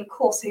hosting the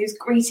course, who was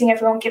greeting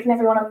everyone, giving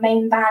everyone a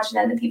main badge, and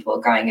then the people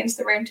were going into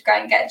the room to go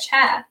and get a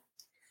chair,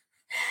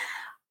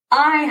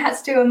 I had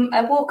to do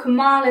a walk a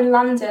mile in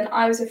London.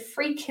 I was a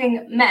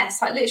freaking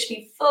mess, like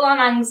literally full on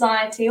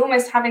anxiety,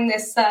 almost having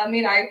this,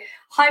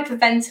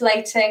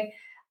 hyperventilating.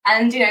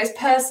 And, this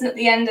person at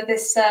the end of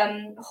this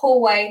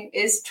hallway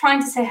is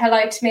trying to say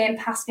hello to me and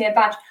pass me a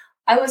badge.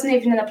 I wasn't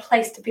even in a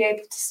place to be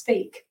able to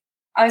speak.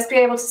 I was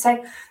able to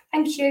say,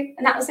 thank you.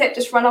 And that was it,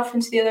 just run off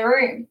into the other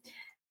room.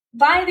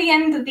 By the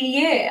end of the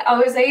year, I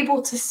was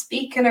able to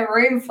speak in a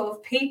room full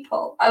of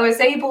people. I was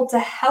able to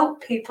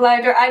help people. I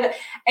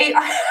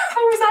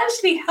was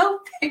actually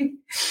helping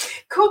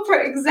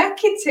corporate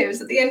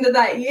executives at the end of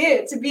that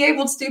year to be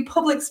able to do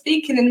public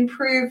speaking and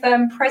improve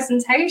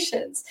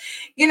presentations.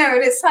 And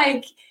it's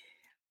like,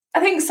 I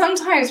think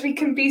sometimes we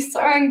can be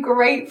so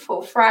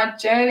ungrateful for our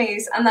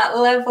journeys and that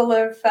level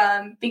of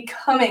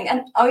becoming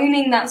and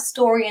owning that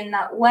story in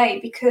that way.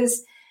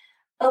 Because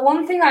the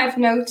one thing I've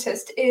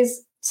noticed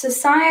is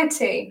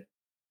society,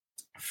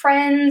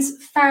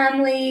 friends,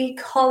 family,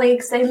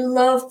 colleagues, they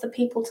love the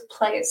people to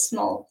play it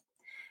small.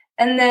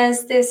 And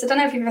there's this, I don't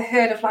know if you've ever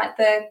heard of like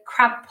the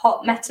crab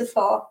pot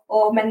metaphor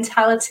or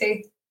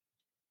mentality.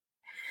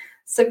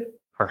 So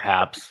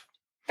perhaps.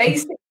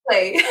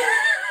 Basically.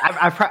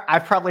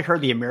 I've probably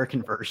heard the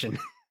American version.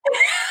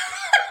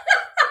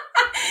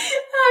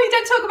 Oh, you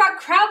don't talk about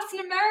crabs in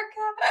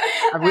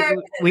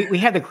America? We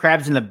have the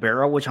crabs in the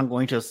barrel, which I'm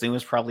going to assume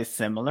is probably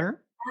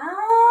similar.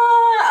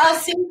 I've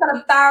seen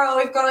that a barrel,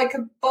 we've got like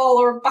a bowl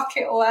or a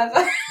bucket or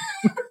whatever.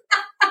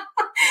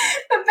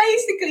 But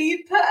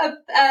basically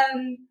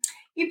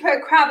you put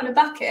a crab in a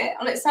bucket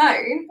on its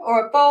own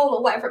or a bowl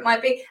or whatever it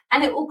might be,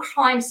 and it will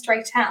climb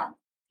straight out.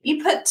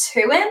 You put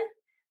two in,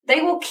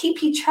 they will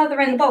keep each other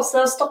in the bowl. So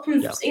they'll stop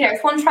them,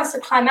 if one tries to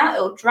climb out,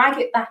 it'll drag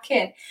it back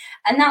in.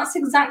 And that's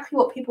exactly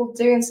what people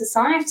do in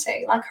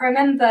society. Like I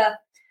remember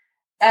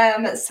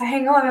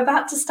saying, I'm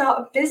about to start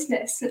a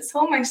business. And it's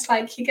almost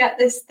like you get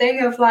this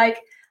thing of like,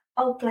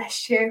 oh,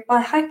 bless you. Well,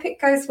 I hope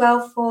it goes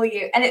well for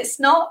you. And it's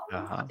not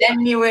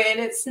genuine.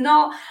 It's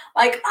not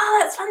like, oh,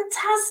 that's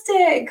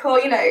fantastic.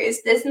 Or,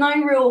 there's no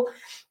real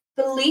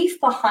belief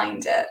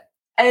behind it.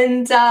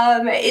 And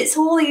it's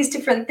all these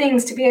different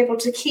things to be able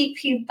to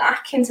keep you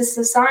back into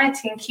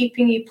society and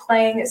keeping you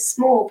playing it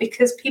small,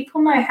 because people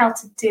know how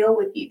to deal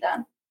with you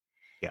then.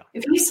 Yeah.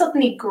 If you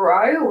suddenly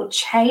grow or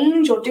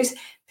change or do,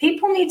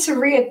 people need to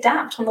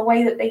readapt on the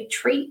way that they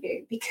treat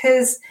you,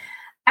 because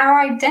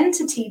our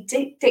identity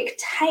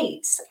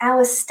dictates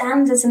our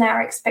standards and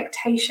our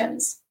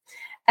expectations.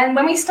 And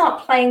when we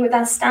start playing with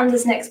our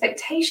standards and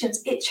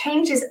expectations, it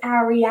changes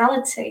our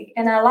reality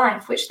in our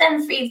life, which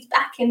then feeds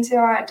back into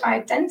our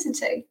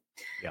identity.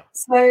 Yeah.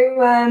 So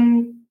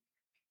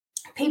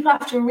people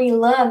have to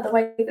relearn the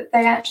way that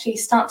they actually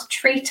start to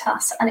treat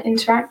us and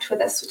interact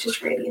with us, which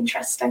is really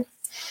interesting.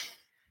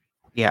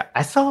 Yeah,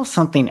 I saw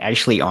something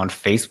actually on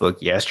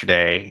Facebook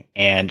yesterday,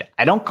 and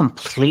I don't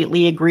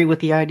completely agree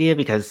with the idea,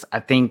 because I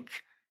think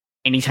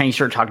anytime you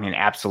start talking in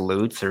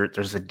absolutes,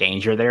 there's a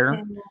danger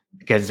there,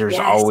 because there's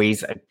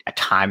always a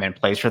time and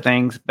place for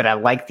things. But I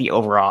like the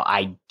overall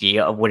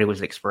idea of what it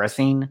was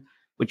expressing,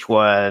 which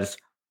was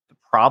the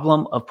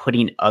problem of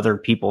putting other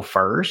people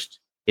first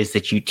is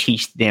that you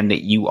teach them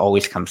that you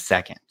always come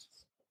second.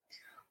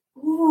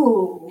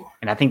 Ooh.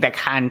 And I think that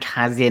kind of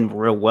ties in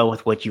real well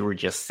with what you were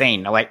just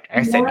saying. Now, like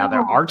I said, now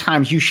there are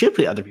times you should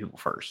put other people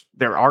first.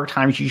 There are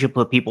times you should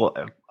put people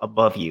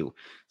above you.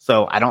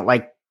 So I don't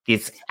like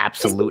this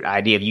absolute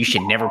idea of you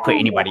should never put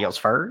anybody else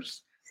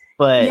first.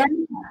 But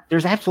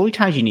there's absolutely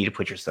times you need to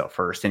put yourself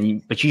first,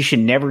 but you should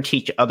never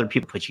teach other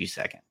people to put you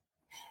second.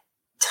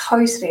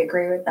 Totally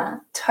agree with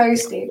that.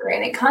 Totally agree.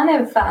 And it kind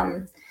of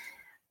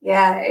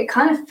it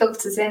kind of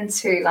filters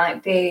into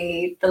like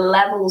the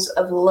levels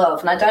of love.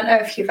 And I don't know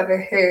if you've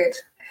ever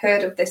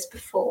heard of this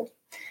before,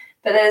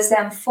 but there's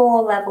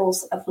 4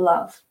 levels of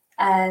love.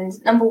 And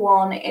number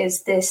 1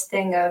 is this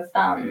thing of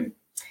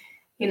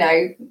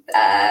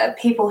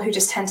people who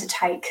just tend to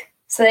take.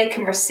 So they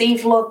can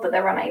receive love, but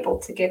they're unable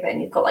to give it.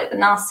 And you've got like the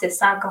narcissists,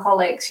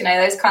 alcoholics,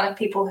 those kind of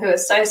people who are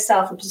so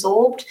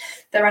self-absorbed,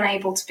 they're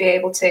unable to be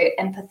able to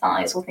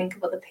empathize or think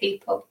of other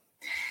people.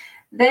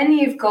 Then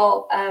you've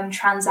got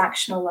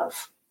transactional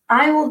love.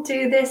 I will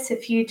do this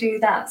if you do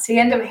that. So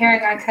you end up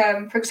hearing like,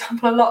 for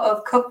example, a lot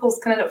of couples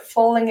can end up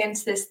falling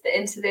into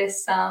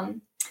this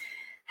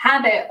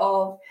habit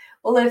of,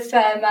 well, if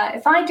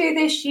I do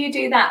this, you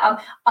do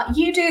that.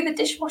 You do the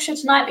dishwasher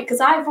tonight because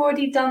I've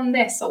already done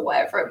this, or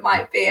whatever it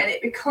might be, and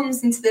it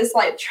becomes into this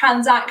like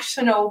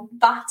transactional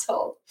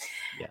battle.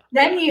 Yeah.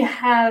 Then you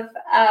have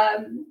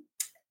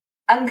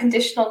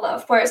unconditional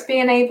love, where it's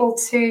being able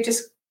to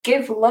just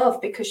give love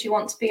because you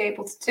want to be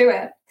able to do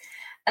it.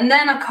 And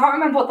then I can't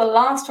remember what the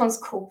last one's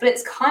called, but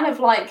it's kind of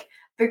like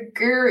the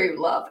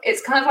guru love.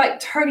 It's kind of like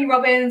Tony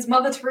Robbins,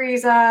 Mother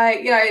Teresa,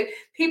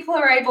 people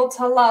are able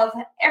to love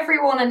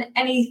everyone and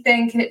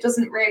anything, and it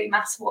doesn't really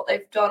matter what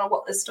they've done or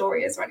what their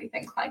story is or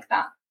anything like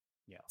that.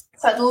 Yeah.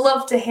 So I'd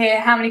love to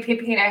hear how many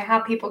people, how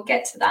people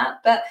get to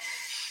that. But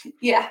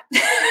yeah,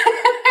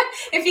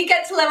 if you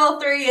get to level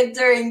 3, you're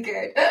doing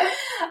good.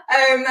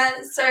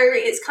 So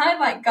it's kind of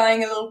like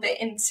going a little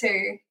bit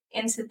into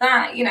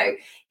that,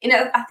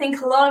 I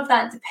think a lot of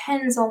that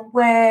depends on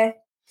where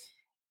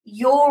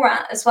you're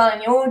at as well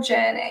in your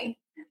journey,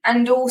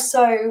 and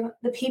also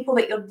the people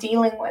that you're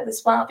dealing with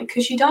as well,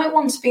 because you don't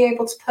want to be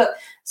able to put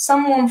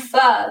someone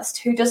first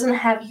who doesn't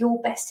have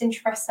your best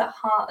interests at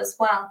heart as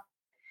well.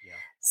 Yeah.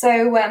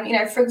 So,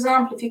 for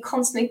example, if you're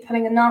constantly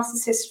putting a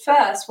narcissist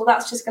first, well,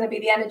 that's just going to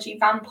be the energy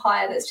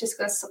vampire that's just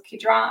going to suck you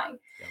dry.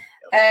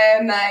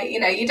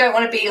 You don't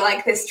want to be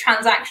like this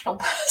transactional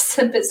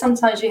person, but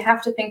sometimes you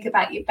have to think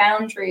about your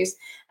boundaries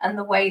and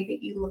the way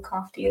that you look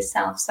after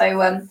yourself. So,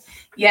 I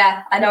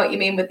know what you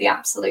mean with the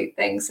absolute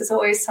things. There's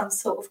always some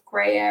sort of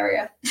gray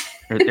area.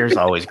 There's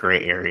always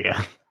gray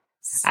area.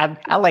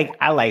 I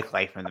like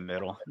life in the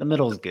middle. The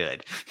middle is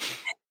good.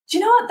 Do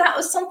you know what? That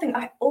was something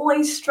I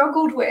always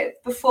struggled with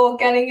before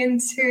getting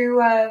into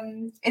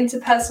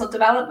personal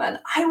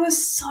development. I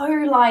was so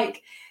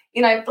like,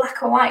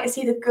 black or white. It's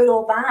either good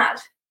or bad.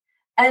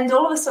 And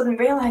all of a sudden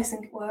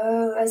realizing,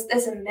 whoa,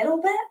 there's a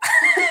middle bit.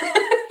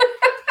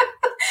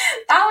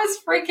 That was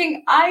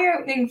freaking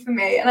eye-opening for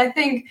me. And I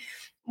think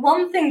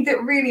one thing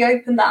that really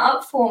opened that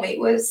up for me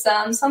was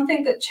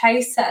something that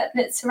Chase said,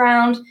 and it's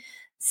around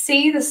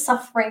see the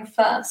suffering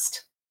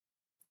first.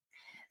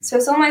 So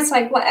it's almost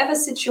like whatever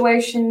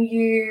situation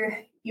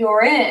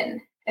you're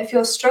in, if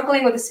you're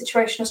struggling with a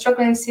situation or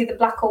struggling to see the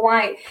black or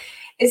white,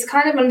 it's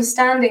kind of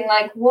understanding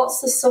like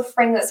what's the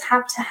suffering that's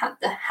had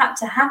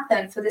to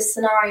happen for this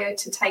scenario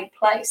to take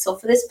place or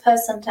for this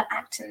person to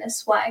act in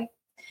this way.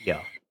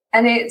 Yeah.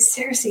 And it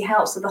seriously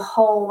helps with the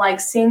whole like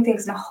seeing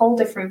things in a whole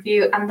different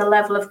view and the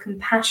level of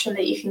compassion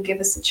that you can give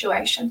a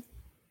situation.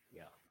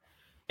 Yeah.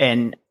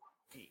 And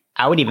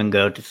I would even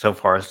go so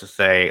far as to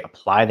say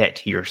apply that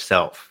to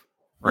yourself,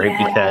 right?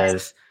 Yes.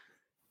 Because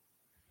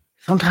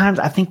sometimes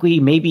I think we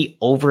maybe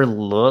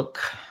overlook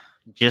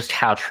just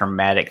how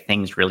traumatic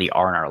things really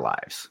are in our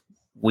lives.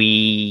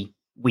 We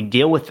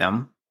deal with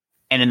them,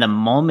 and in the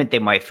moment they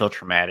might feel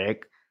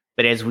traumatic,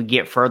 but as we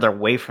get further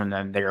away from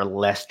them, they're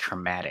less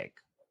traumatic.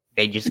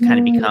 They just kind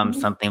of become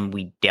something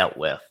we dealt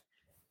with,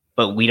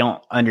 but we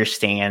don't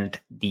understand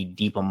the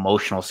deep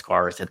emotional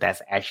scars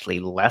that's actually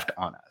left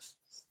on us.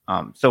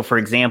 So for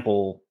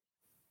example,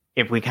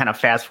 if we kind of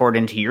fast forward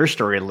into your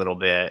story a little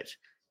bit,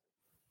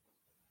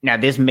 now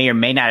this may or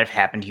may not have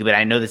happened to you, but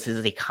I know this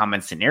is a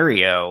common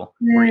scenario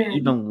where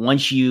even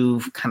once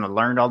you've kind of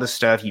learned all this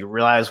stuff, you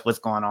realize what's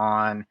going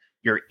on,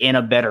 you're in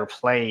a better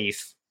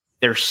place.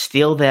 There's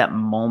still that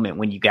moment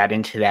when you got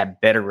into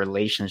that better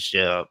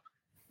relationship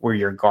where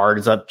your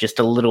guard's up just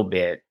a little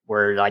bit,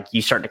 where like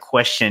you start to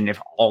question if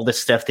all the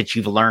stuff that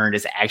you've learned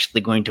is actually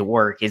going to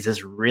work. Is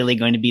this really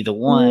going to be the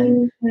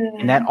one?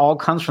 And that all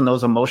comes from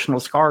those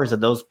emotional scars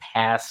of those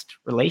past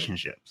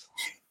relationships.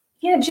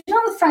 Yeah, do you know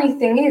what the funny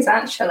thing is,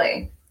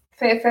 actually,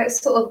 if it's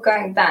sort of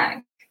going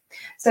back?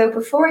 So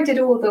before I did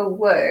all the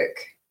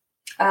work,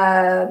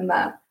 and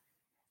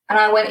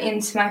I went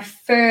into my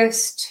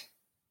first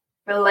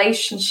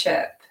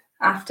relationship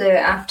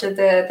after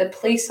the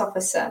police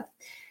officer,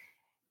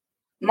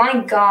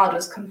 my guard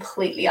was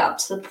completely up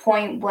to the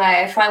point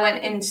where if I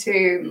went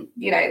into,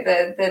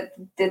 the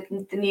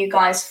new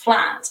guy's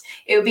flat,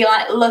 it would be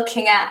like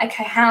looking at,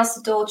 okay, how's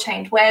the door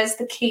changed? Where's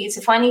the keys?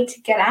 If I need to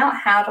get out,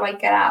 how do I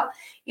get out?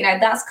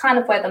 That's kind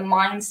of where the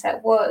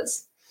mindset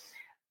was.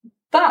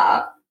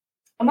 But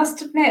I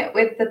must admit,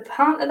 with the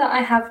partner that I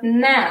have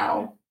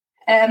now,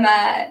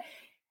 I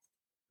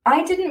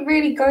didn't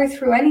really go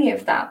through any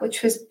of that,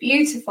 which was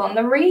beautiful. And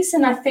the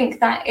reason I think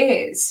that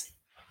is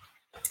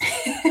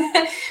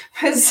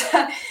was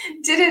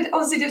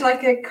did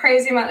like a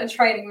crazy amount of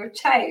training with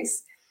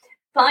Chase,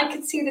 but I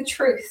could see the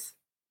truth.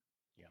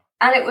 Yeah.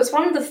 And it was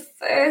one of the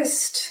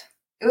first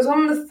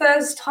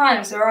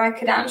times where I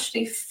could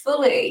actually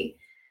fully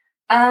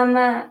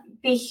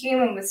be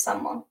human with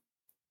someone.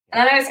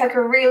 And I know it's like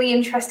a really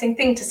interesting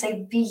thing to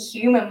say, be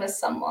human with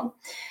someone.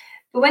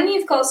 But when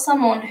you've got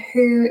someone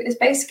who is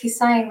basically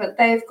saying that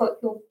they've got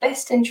your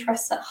best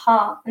interests at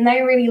heart and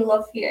they really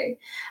love you,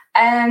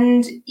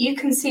 and you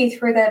can see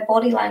through their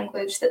body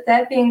language that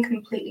they're being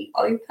completely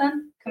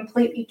open,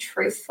 completely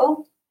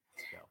truthful.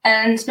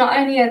 And not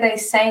only are they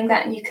saying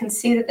that, and you can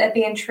see that they're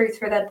being true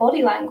through their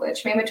body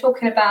language. I mean, we're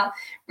talking about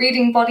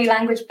reading body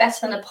language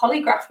better than a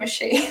polygraph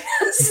machine.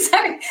 So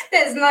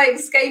there's no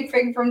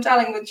escaping from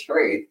telling the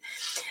truth.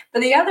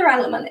 But the other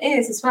element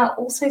is as well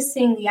also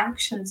seeing the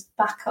actions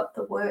back up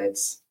the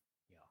words.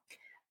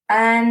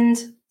 And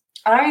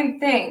I don't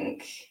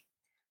think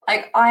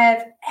like I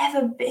have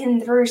ever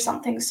been through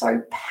something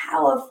so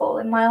powerful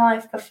in my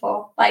life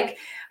before. Like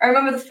I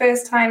remember the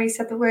first time he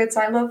said the words,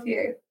 "I love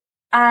you."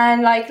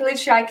 And like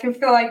literally I can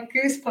feel like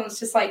goosebumps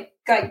just like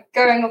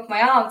going up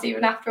my arms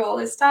even after all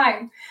this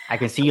time. I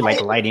can see you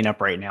like lighting up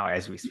right now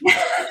as we speak.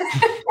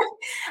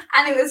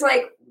 And it was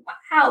like,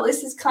 wow,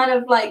 this is kind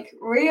of like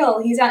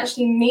real. He's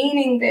actually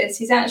meaning this.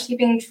 He's actually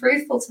being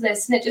truthful to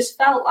this. And it just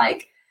felt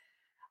like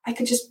I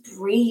could just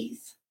breathe.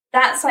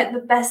 That's like the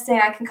best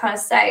thing I can kind of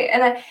say.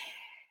 And I,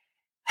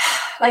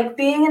 like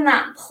being in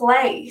that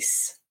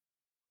place,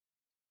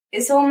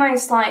 it's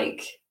almost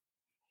like,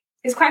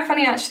 it's quite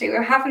funny actually. We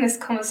were having this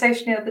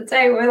conversation the other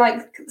day. We were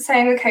like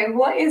saying, okay,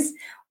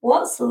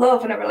 what's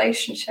love in a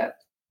relationship?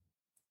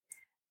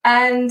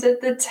 And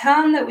the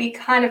term that we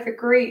kind of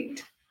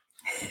agreed,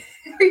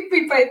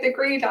 we both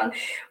agreed on,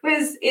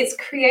 was it's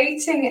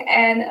creating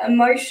an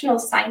emotional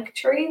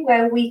sanctuary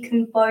where we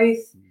can both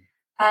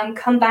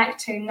come back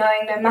to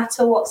knowing no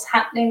matter what's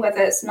happening,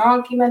 whether it's an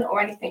argument or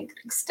anything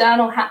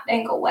external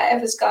happening or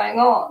whatever's going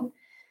on,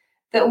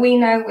 that we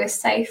know we're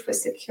safe, we're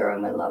secure,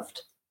 and we're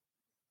loved.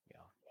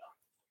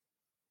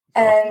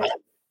 And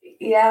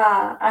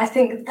yeah, I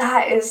think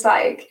that is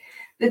like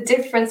the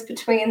difference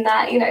between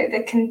that, you know,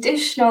 the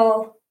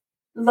conditional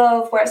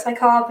love where it's like,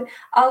 oh,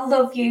 I'll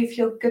love you if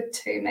you're good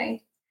to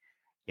me,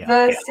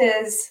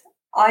 versus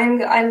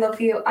I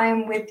love you, I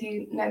am with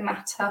you no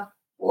matter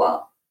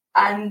what.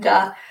 And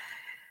I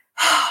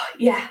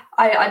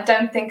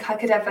don't think I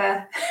could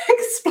ever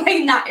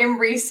explain that in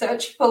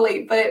research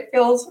fully, but it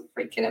feels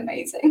freaking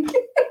amazing.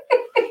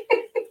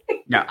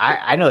 No,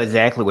 I know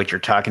exactly what you're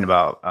talking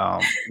about.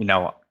 You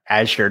know,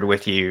 I shared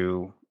with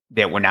you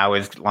that when I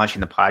was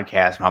launching the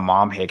podcast, my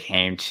mom had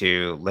came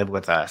to live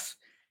with us,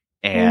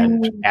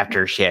 and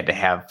after she had to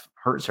have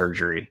heart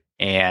surgery,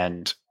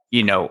 and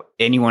you know,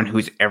 anyone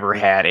who's ever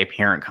had a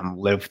parent come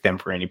live with them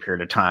for any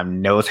period of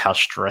time knows how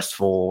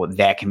stressful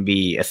that can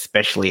be,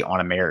 especially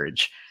on a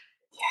marriage.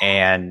 Yeah.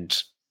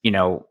 And you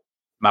know,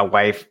 my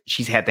wife,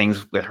 she's had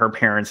things with her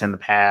parents in the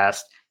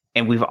past,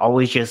 and we've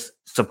always just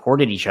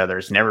supported each other.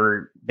 It's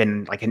never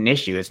been like an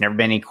issue. It's never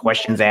been any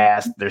questions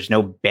asked. There's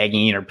no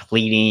begging or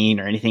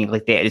pleading or anything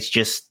like that. It's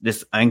just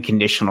this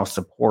unconditional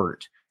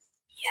support.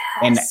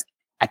 Yes. And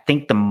I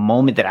think the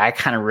moment that I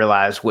kind of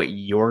realized what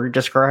you're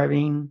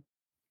describing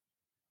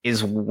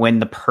is when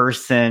the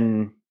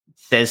person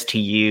says to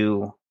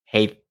you,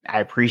 "Hey, I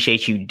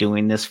appreciate you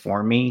doing this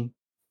for me."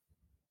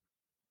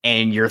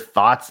 And your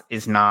thoughts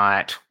is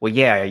not, "Well,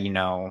 yeah, you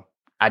know,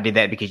 I did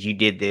that because you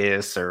did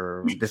this,"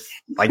 or this,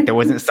 like there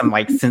wasn't some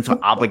like sense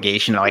of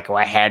obligation, like, "Oh,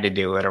 I had to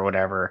do it," or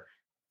whatever.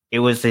 It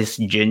was this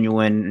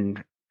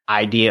genuine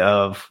idea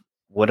of,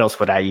 what else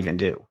would I even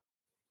do?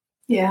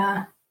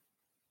 Yeah.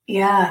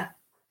 Yeah.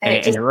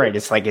 And you're right.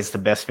 It's like, it's the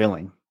best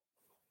feeling.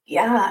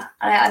 Yeah.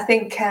 I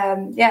think,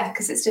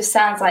 because it just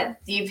sounds like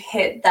you've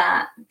hit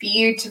that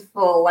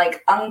beautiful,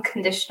 like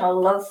unconditional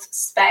love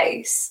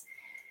space,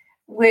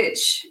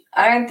 which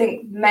I don't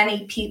think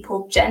many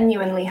people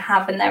genuinely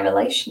have in their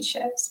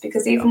relationships.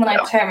 Because even when I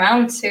turn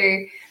around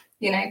to,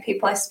 you know,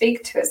 people I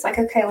speak to, it's like,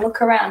 okay,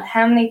 look around.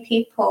 How many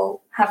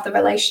people have the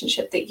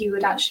relationship that you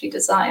would actually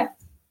desire?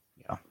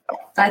 Yeah.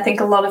 I think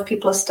a lot of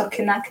people are stuck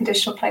in that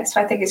conditional place.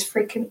 So I think it's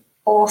freaking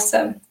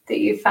awesome that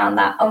you found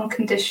that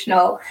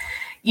unconditional,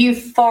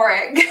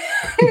 euphoric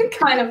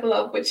kind of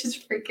love, which is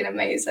freaking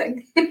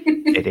amazing.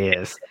 It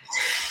is.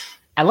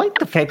 I like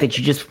the fact that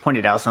you just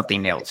pointed out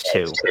something else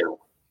too.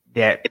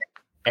 That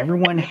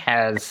everyone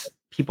has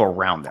people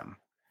around them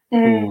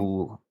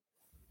who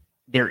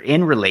they're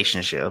in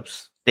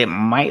relationships that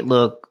might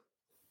look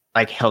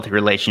like healthy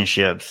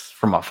relationships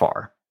from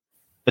afar,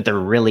 but they're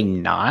really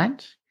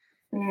not.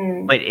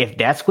 But if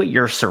that's what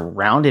you're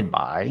surrounded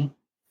by,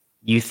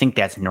 you think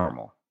that's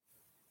normal.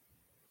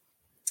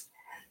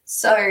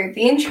 So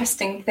the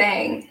interesting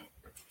thing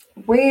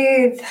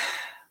with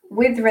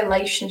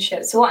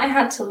relationships, so what I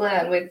had to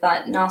learn with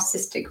like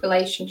narcissistic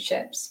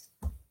relationships,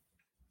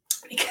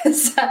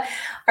 because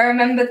I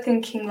remember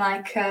thinking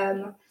like,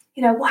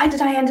 you know, why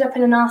did I end up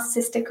in a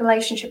narcissistic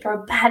relationship or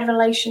a bad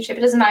relationship?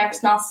 It doesn't matter if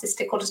it's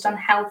narcissistic or just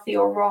unhealthy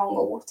or wrong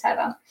or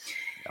whatever.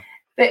 Yeah.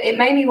 But it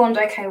made me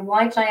wonder, okay,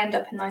 why did I end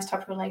up in those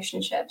type of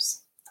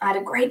relationships? I had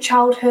a great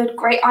childhood,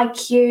 great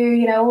IQ,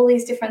 you know, all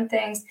these different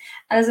things.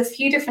 And there's a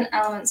few different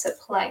elements at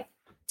play.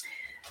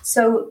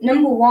 So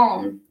number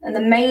one, and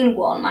the main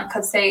one, like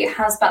I'd say it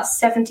has about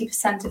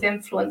 70% of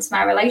influence in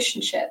our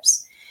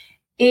relationships,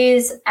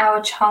 is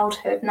our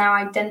childhood and our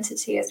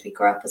identity as we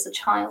grow up as a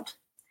child.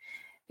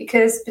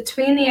 because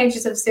between the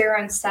ages of 0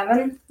 and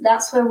 7,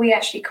 that's where we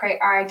actually create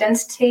our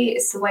identity.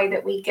 It's the way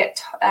that we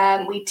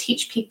we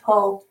teach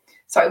people,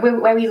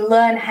 where we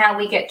learn how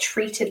we get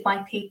treated by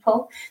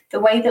people, the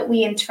way that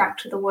we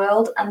interact with the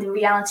world, and the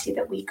reality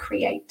that we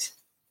create.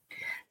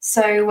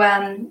 So,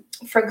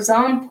 for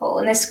example,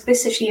 and this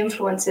actually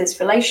influences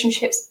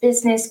relationships,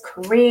 business,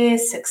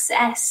 careers,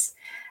 success.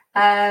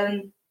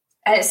 And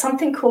it's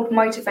something called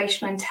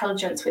motivational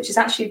intelligence, which is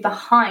actually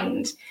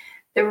behind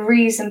the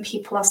reason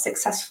people are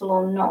successful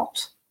or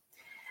not.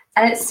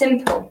 And it's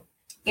simple.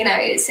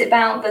 It's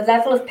about the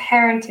level of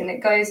parenting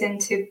that goes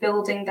into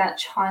building that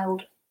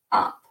child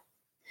up.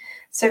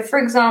 So, for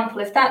example,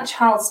 if that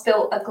child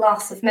spilt a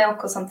glass of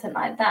milk or something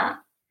like that,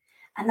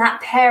 and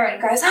that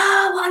parent goes,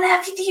 "Oh, what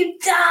have you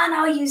done?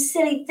 Oh, you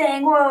silly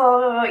thing."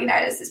 Whoa,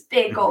 it's this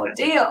big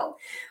ordeal.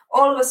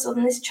 All of a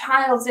sudden, this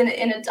child's in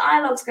a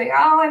dialogue going,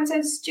 "Oh, I'm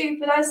so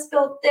stupid. I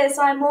spilled this.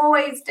 I'm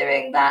always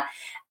doing that."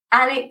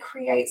 And it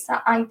creates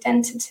that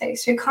identity.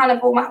 So you kind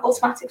of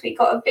automatically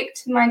got a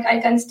victim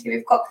identity.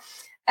 We've got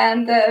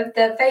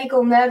the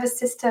vagal nervous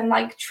system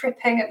like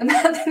tripping in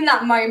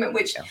that moment,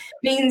 which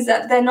means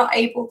that they're not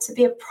able to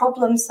be a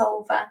problem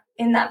solver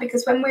in that.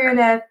 Because when we're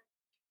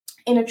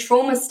in a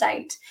trauma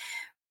state,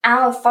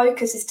 our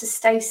focus is to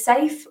stay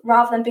safe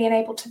rather than being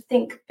able to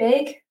think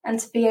big and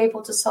to be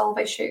able to solve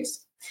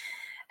issues.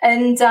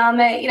 And,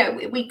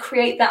 we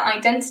create that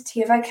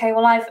identity of, okay,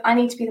 well, I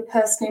need to be the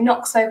person who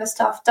knocks over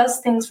stuff, does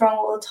things wrong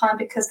all the time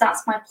because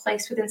that's my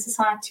place within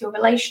society or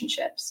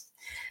relationships.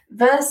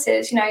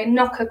 Versus,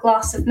 knock a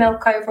glass of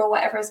milk over or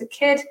whatever as a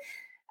kid,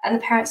 and the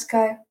parents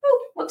go,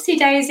 "Oh, whoopsie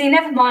daisy,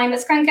 never mind,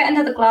 let's go and get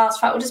another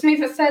glass. Right, we'll just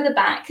move it further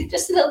back,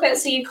 just a little bit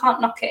so you can't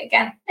knock it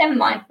again. Never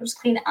mind, we'll just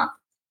clean it up."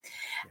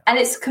 And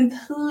it's a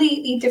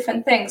completely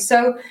different thing.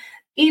 So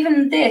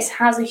even this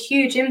has a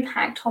huge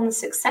impact on the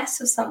success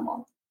of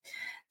someone.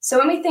 So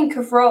when we think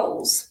of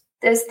roles,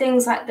 there's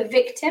things like the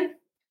victim,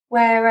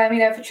 where,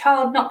 if a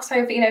child knocks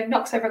over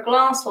a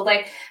glass, or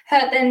they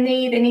hurt their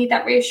knee, they need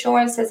that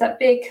reassurance. There's that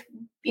big,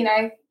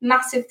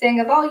 massive thing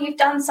of, "Oh, you've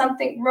done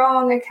something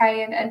wrong."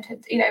 Okay. And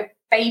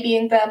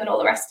babying them and all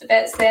the rest of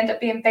it. So they end up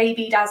being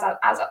babied as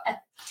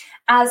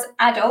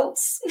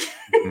adults.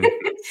 Mm-hmm.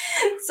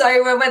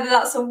 So whether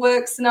that's a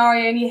work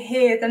scenario and you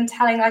hear them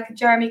telling like a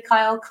Jeremy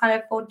Kyle kind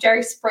of, or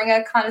Jerry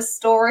Springer kind of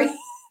story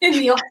in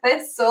the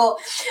office, or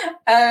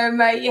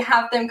you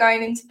have them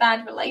going into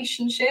bad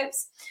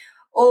relationships,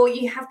 or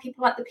you have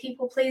people like the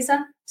people pleaser.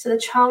 So the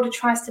child who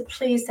tries to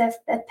please their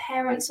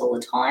parents all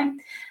the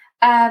time,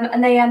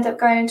 and they end up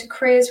going into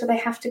careers where they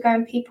have to go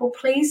and people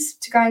please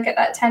to go and get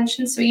that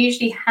attention. So we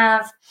usually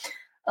have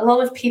a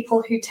lot of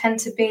people who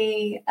tend to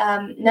be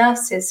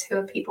nurses who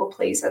are people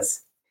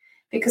pleasers,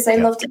 because they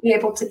love to be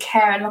able to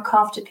care and look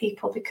after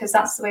people, because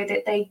that's the way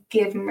that they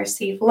give and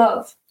receive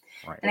love.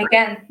 Right. And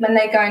again, when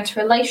they go into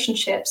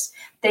relationships,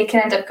 they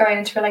can end up going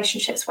into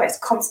relationships where it's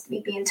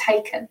constantly being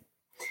taken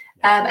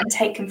and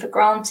taken for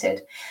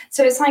granted.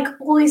 So it's like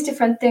all these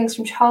different things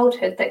from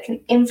childhood that can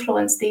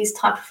influence these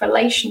type of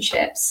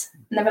relationships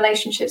and the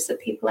relationships that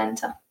people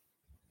enter.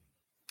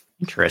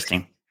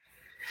 Interesting.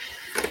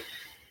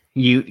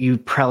 You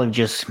probably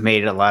just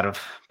made a lot of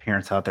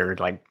parents out there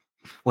like,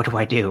 "What do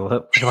I do?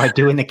 What do I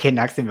do when the kid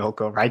knocks the milk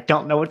over? I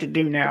don't know what to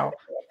do now."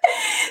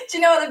 Do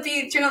you know what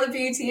the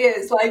beauty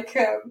is? Like,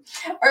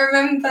 I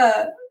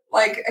remember,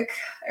 it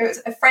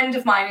was a friend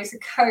of mine who's a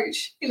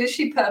coach. He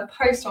literally put a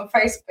post on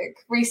Facebook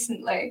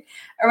recently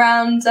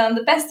around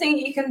the best thing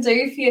you can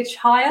do for your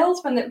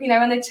child when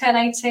they turn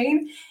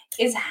 18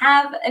 is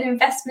have an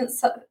investment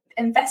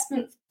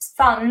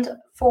fund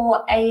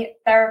for a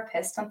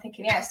therapist. I'm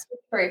thinking, yes,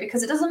 true,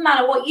 because it doesn't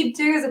matter what you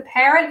do as a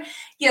parent,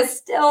 you're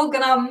still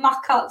gonna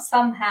muck up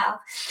somehow.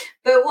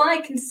 But what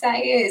I can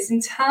say is,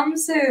 in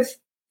terms of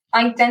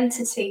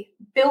identity,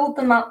 build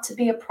them up to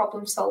be a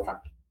problem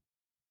solver.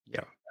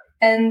 Yeah.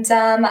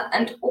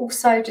 And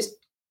also just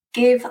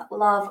give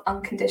love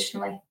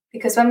unconditionally,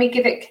 because when we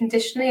give it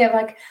conditionally of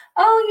like,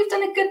 "Oh, you've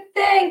done a good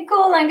thing,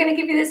 cool, I'm going to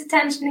give you this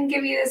attention and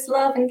give you this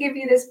love and give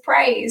you this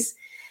praise,"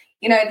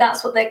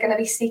 that's what they're going to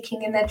be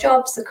seeking in their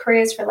jobs, the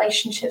careers,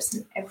 relationships,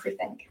 and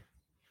everything.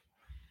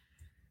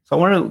 So I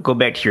want to go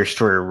back to your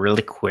story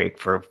really quick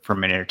for a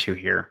minute or two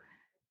here.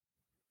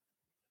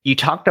 You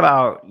talked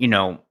about,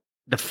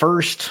 the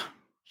first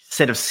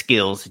set of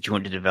skills that you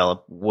wanted to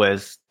develop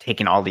was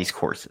taking all these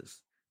courses.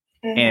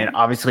 Mm-hmm. And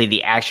obviously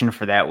the action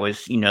for that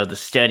was, the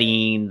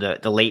studying,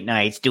 the late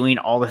nights, doing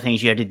all the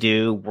things you had to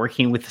do,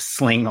 working with the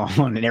sling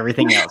on and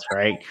everything else,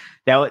 right?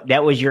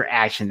 That was your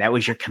action. That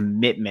was your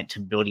commitment to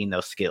building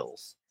those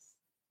skills.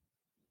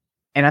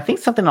 And I think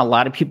something a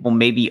lot of people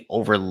maybe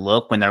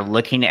overlook when they're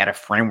looking at a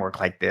framework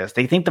like this,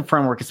 they think the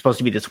framework is supposed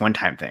to be this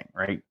one-time thing,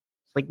 right?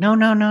 Like, no.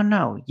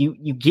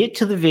 You get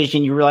to the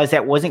vision, you realize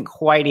that wasn't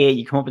quite it.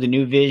 You come up with a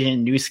new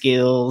vision, new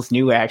skills,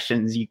 new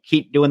actions. You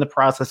keep doing the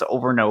process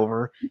over and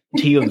over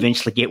until you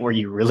eventually get where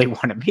you really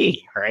want to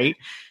be, right?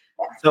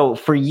 So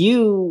for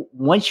you,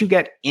 once you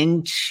get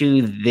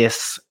into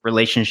this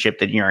relationship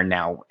that you're in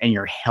now and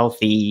your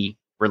healthy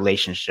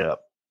relationship,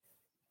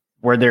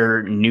 were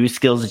there new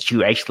skills that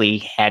you actually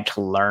had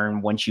to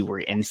learn once you were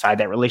inside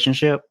that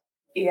relationship?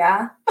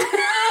 Yeah.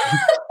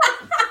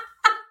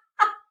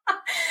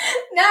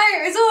 No,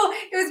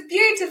 it was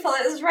beautiful.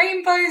 It was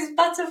rainbows,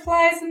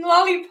 butterflies, and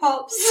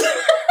lollipops.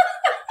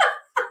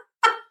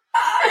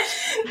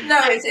 No,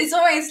 it's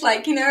always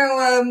like,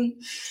 when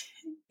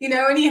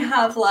you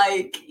have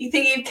you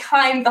think you've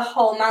climbed the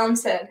whole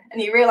mountain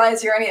and you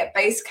realize you're only at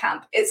base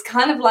camp. It's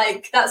kind of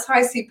like, that's how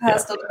I see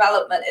personal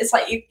development. It's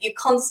like you're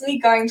constantly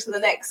going to the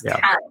next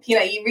camp.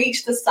 You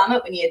reach the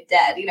summit when you're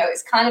dead.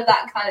 It's kind of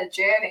that kind of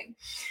journey.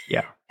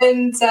 Yeah.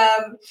 And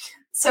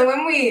so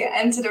when we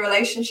entered a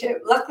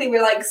relationship, luckily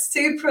we're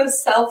super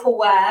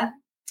self-aware,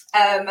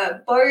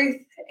 both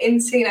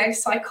into,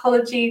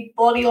 psychology,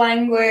 body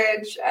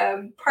language,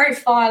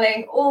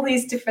 profiling, all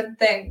these different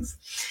things.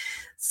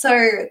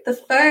 So the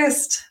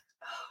first,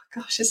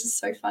 this is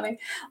so funny.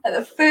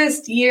 The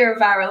first year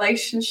of our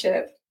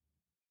relationship,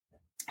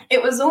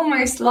 it was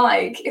almost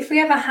like if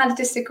we ever had a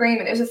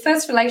disagreement, it was the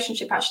first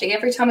relationship actually.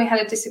 Every time we had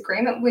a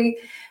disagreement, we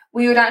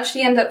would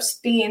actually end up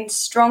being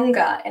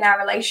stronger in our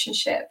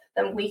relationship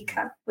than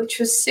weaker, which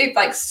was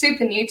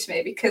super new to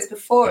me, because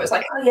before it was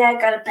like, oh yeah,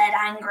 go to bed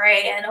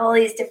angry and all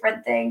these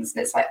different things.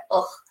 And it's like,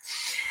 ugh.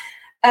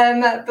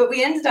 But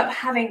we ended up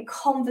having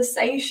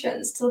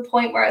conversations to the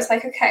point where it's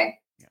like, okay,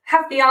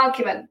 have the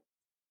argument,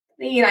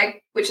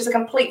 which is a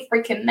complete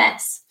freaking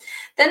mess.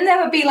 Then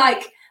there would be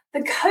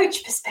the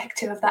coach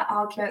perspective of that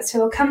argument. So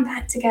we'll come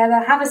back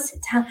together, have a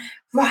sit down.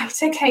 Right,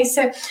 okay,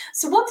 so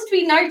what did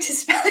we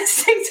notice about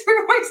this thing? So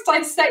we're almost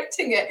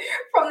dissecting it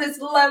from this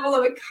level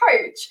of a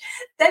coach.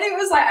 Then it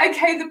was like,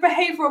 okay, the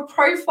behavioral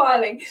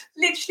profiling,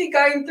 literally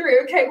going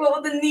through, okay, what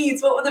were the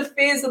needs? What were the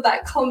fears of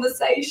that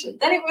conversation?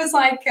 Then it was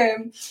like,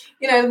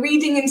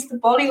 reading into the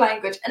body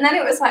language. And then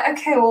it was like,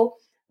 okay, well,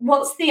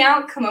 what's the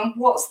outcome and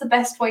what's the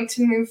best way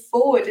to move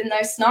forward in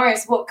those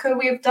scenarios? What could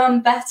we have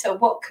done better?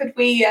 What did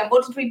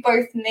we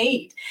both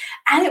need?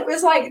 And it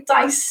was like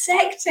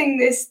dissecting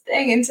this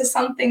thing into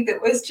something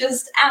that was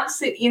just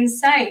absolutely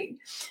insane.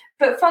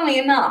 But funnily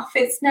enough,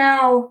 it's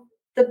now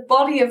the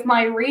body of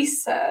my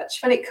research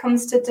when it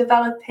comes to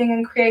developing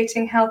and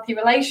creating healthy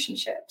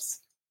relationships.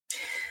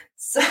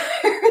 So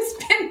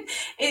it's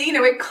been,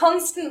 we're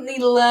constantly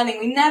learning.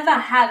 We never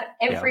had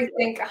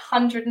everything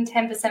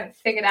 110%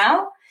 figured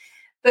out.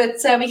 But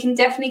we can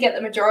definitely get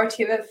the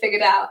majority of it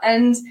figured out.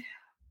 And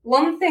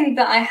one thing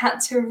that I had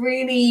to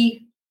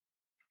really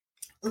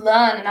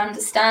learn and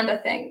understand, I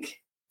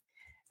think,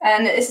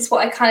 and this is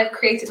what I kind of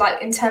created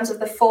in terms of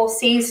the 4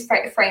 C's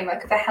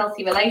framework of a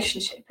healthy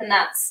relationship, and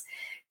that's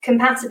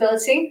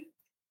compatibility,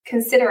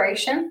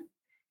 consideration,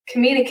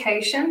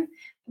 communication.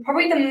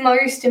 Probably the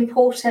most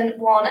important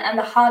one and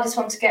the hardest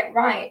one to get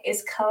right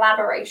is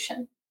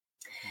collaboration.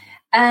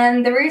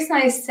 And the reason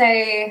I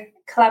say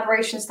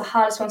collaboration is the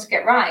hardest one to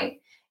get right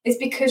is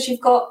because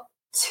you've got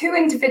 2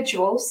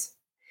 individuals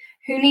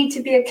who need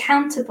to be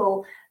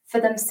accountable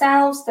for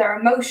themselves, their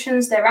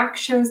emotions, their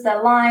actions,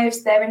 their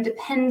lives, their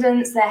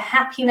independence, their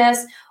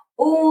happiness,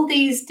 all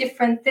these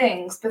different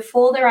things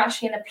before they're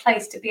actually in a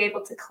place to be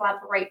able to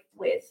collaborate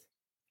with.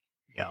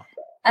 Yeah.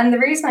 And the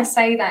reason I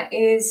say that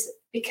is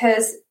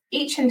because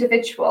each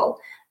individual,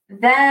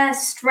 their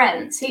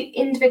strengths,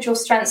 individual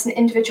strengths and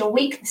individual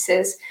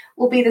weaknesses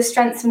will be the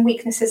strengths and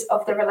weaknesses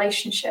of the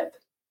relationship.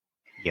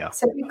 Yeah.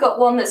 So if you've got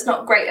one that's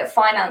not great at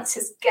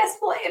finances, guess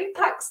what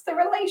impacts the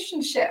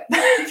relationship?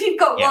 If you've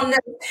got one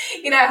that's,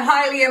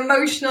 highly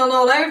emotional and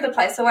all over the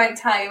place, I won't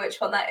tell you which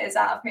one that is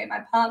out of me and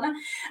my partner.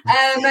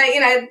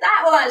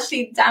 That will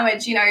actually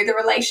damage, the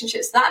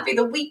relationship. So that'd be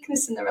the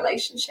weakness in the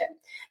relationship.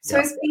 So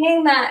it's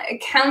being that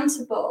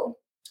accountable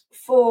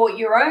for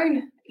your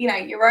own,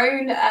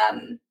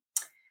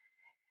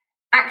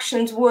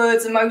 actions,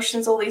 words,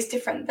 emotions, all these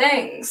different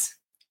things.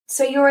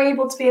 So you're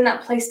able to be in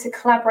that place to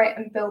collaborate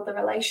and build the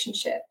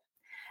relationship.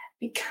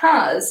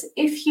 Because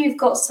if you've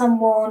got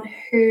someone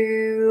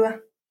who,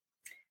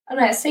 I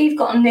don't know, say you've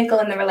got a niggle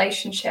in the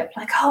relationship,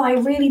 like, oh, I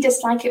really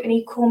dislike it when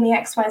you call me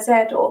X, Y,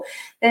 Z, or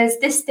there's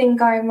this thing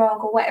going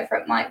wrong or whatever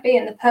it might be.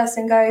 And the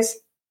person goes,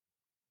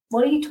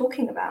 what are you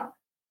talking about?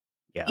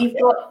 Yeah. You've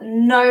got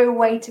no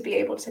way to be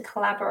able to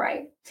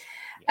collaborate.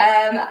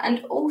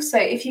 And also,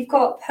 if you've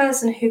got a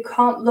person who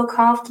can't look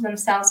after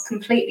themselves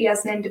completely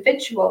as an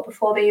individual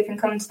before they even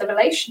come into the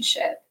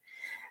relationship,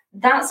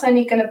 that's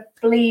only going to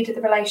bleed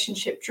the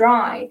relationship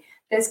dry.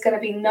 There's going to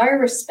be no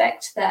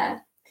respect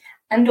there.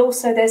 And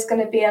also there's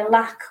going to be a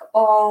lack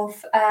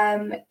of,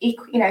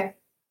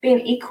 being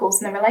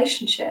equals in a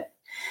relationship.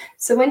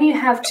 So when you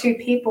have 2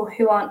 people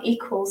who aren't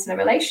equals in a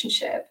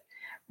relationship,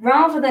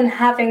 rather than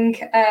having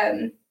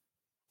an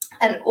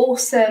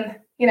awesome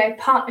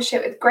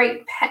partnership with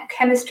great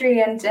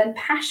chemistry and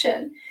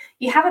passion,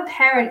 you have a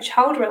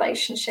parent-child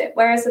relationship,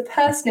 whereas a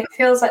person, it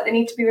feels like they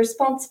need to be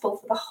responsible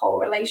for the whole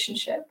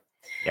relationship,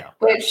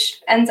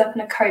 which ends up in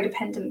a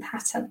codependent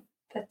pattern.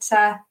 But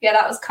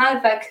that was kind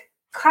of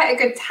quite a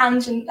good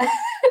tangent.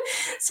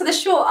 So the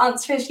short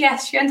answer is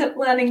yes, you end up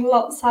learning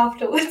lots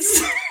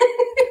afterwards.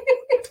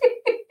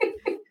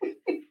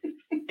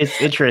 It's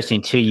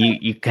interesting too.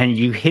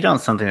 You hit on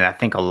something that I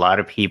think a lot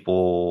of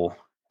people,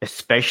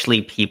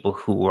 especially people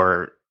who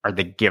are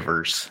the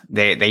givers,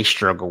 they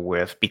struggle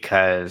with,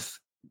 because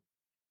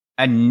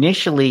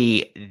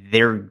initially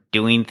they're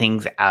doing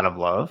things out of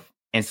love.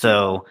 And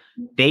so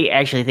they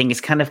actually think it's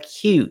kind of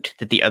cute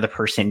that the other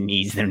person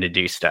needs them to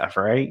do stuff,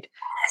 right?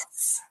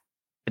 Yes.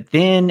 But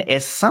then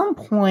at some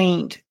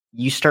point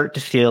you start to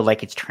feel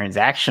like it's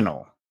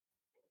transactional.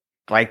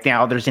 Like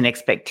now there's an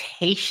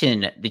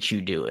expectation that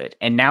you do it.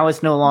 And now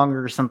it's no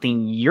longer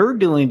something you're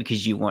doing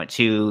because you want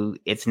to.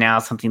 It's now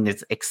something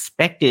that's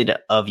expected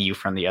of you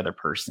from the other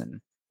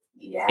person.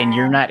 Yeah. And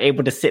you're not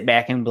able to sit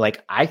back and be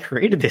like, I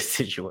created this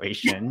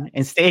situation.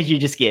 Instead, you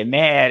just get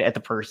mad at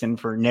the person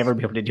for never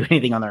being able to do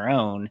anything on their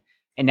own.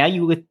 And now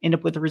you would end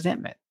up with a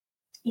resentment.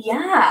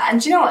 Yeah.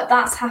 And do you know what?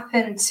 That's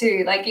happened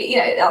too. Like,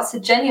 that's a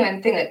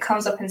genuine thing that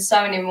comes up in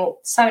so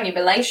many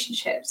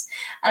relationships.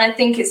 And I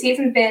think it's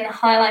even been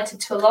highlighted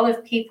to a lot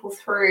of people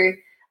through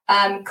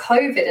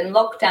COVID and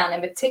lockdown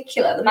in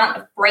particular. The amount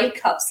of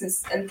breakups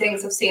and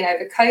things I've seen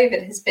over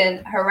COVID has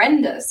been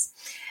horrendous.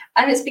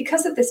 And it's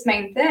because of this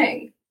main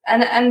thing.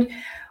 And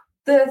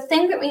the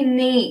thing that we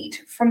need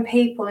from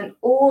people in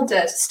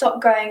order to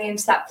stop going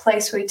into that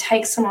place where we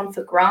take someone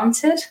for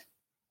granted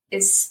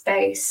is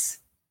space.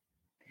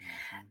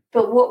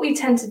 But what we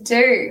tend to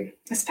do,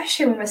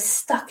 especially when we're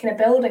stuck in a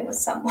building with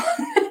someone,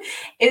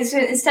 is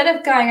instead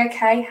of going,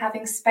 okay,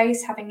 having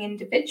space, having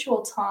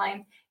individual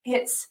time,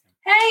 it's,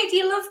 hey, do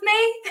you love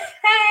me?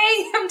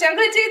 Hey, I'm going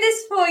to do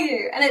this for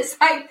you. And it's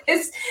like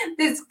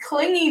this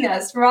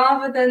clinginess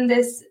rather than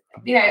this,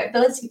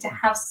 ability to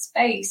have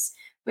space,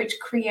 which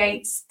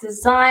creates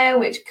desire,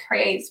 which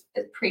creates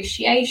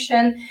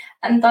appreciation.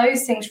 And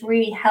those things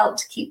really help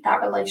to keep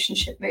that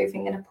relationship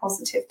moving in a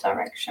positive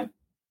direction.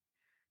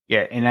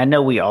 Yeah, and I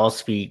know we all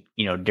speak,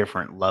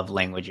 different love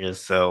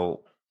languages.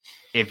 So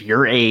if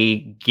you're a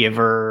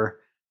giver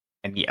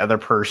and the other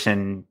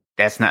person,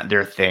 that's not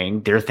their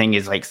thing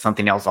is like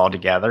something else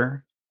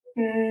altogether.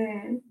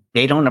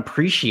 They don't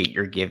appreciate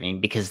your giving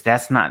because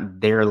that's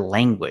not their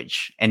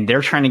language. And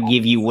they're trying to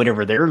give you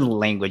whatever their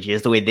language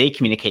is, the way they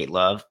communicate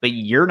love, but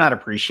you're not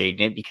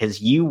appreciating it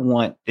because you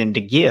want them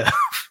to give.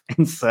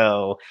 And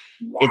so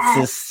it's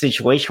this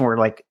situation where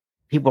like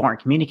people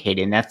aren't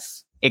communicating.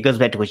 It goes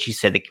back to what you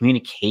said. The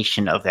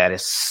communication of that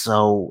is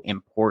so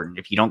important.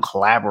 If you don't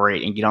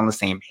collaborate and get on the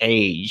same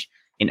page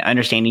and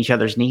understand each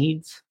other's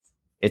needs,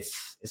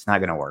 it's not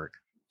going to work.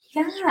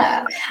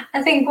 Yeah.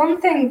 I think one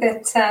thing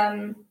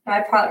that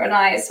my partner and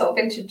I sort of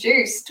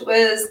introduced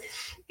was,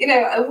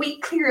 a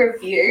weekly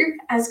review,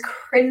 as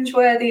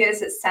cringeworthy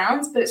as it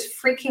sounds, but it's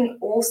freaking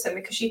awesome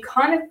because you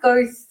kind of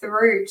go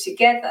through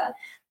together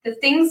the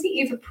things that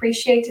you've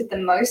appreciated the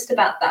most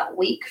about that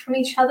week from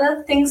each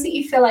other, things that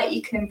you feel like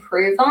you can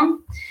improve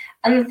on,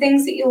 and the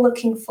things that you're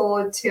looking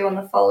forward to on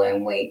the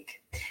following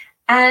week.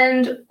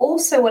 And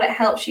also what it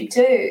helps you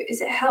do is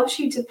it helps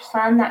you to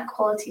plan that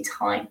quality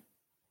time.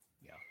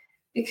 Yeah.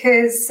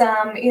 Because,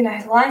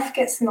 life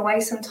gets in the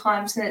way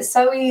sometimes, and it's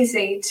so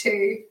easy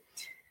to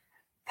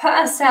put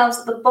ourselves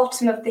at the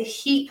bottom of the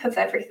heap of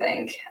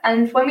everything.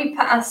 And when we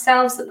put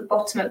ourselves at the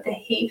bottom of the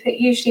heap,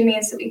 it usually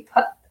means that we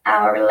put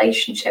our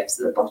relationships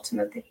at the bottom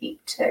of the heap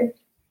too.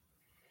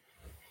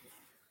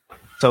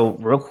 So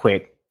real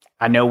quick,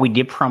 I know we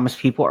did promise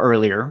people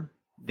earlier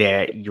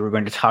that you were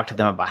going to talk to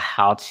them about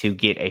how to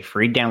get a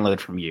free download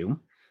from you.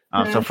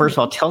 So first of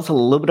all, tell us a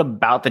little bit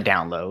about the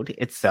download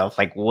itself.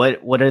 Like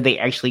what are they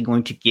actually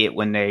going to get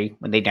when they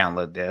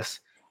download this?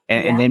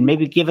 And then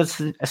maybe give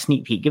us a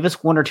sneak peek. Give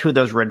us one or two of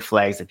those red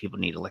flags that people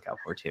need to look out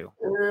for too.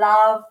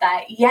 Love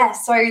that. Yeah.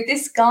 So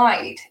this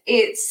guide,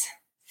 it's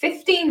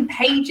 15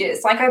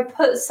 pages. Like I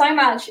put so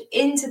much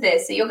into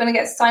this that you're going to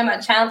get so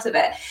much out of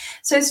it.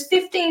 So it's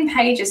 15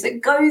 pages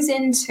that goes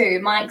into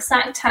my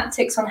exact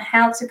tactics on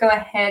how to go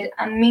ahead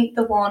and meet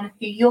the one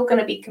who you're going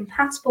to be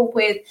compatible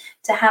with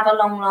to have a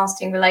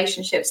long-lasting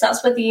relationship. So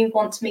that's whether you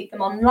want to meet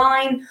them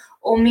online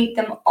or meet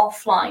them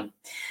offline.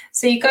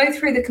 So you go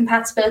through the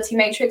compatibility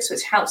matrix,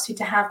 which helps you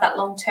to have that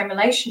long-term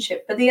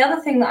relationship. But the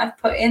other thing that I've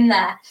put in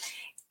there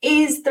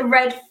is the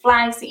red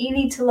flags that you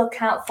need to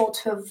look out for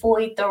to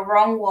avoid the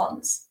wrong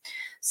ones.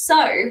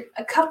 So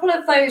a couple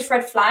of those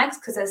red flags,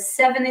 because there's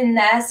 7 in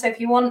there. So if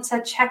you want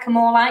to check them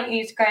all out,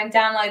 you need to go and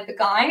download the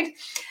guide.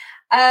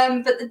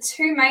 But the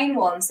 2 main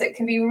ones that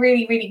can be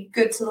really, really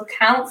good to look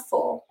out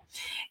for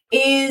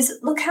is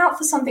look out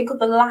for something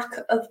called the lack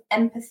of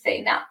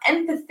empathy. Now,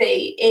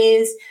 empathy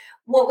is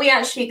what we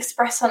actually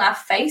express on our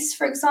face,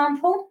 for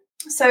example.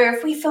 So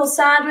if we feel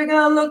sad, we're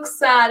going to look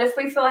sad. If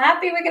we feel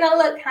happy, we're going to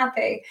look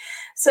happy.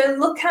 So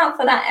look out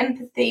for that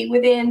empathy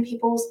within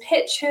people's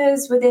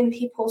pictures, within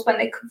people's when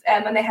they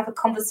have a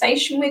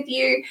conversation with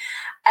you,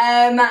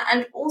 and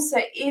also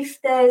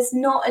if there's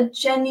not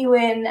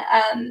genuine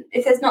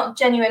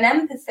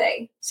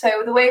empathy.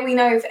 So the way we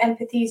know if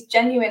empathy is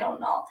genuine or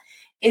not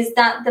is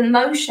that the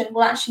motion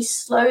will actually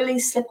slowly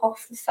slip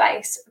off the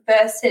face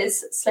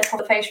versus slip off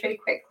the face really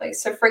quickly.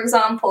 So for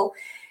example,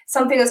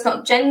 something that's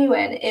not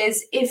genuine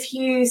is if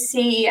you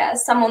see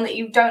someone that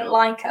you don't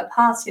like at a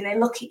party and they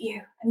look at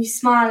you and you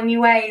smile and you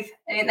wave,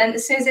 and then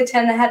as soon as they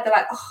turn their head, they're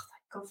like, oh,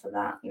 thank God for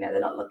that. They're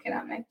not looking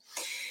at me.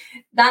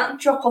 That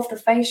drop off the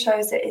face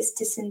shows that it's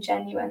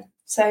disingenuine.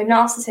 So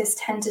narcissists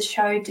tend to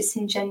show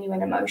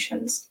disingenuine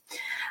emotions.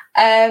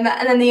 And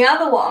then the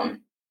other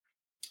one,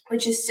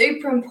 which is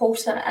super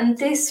important, and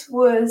this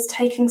was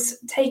taken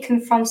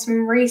from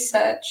some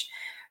research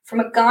from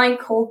a guy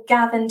called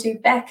Gavin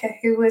DeBecker,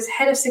 who was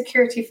head of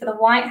security for the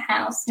White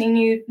House, and he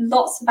knew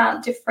lots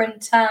about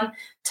different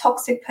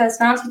toxic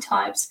personality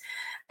types.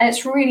 And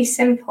it's really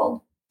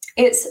simple.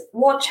 It's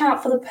watch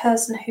out for the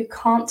person who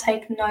can't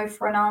take no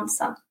for an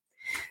answer.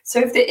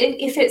 So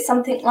if it's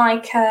something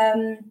like,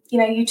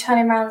 you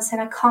turn around and say,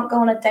 I can't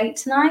go on a date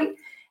tonight,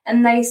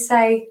 and they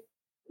say,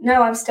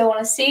 no, I still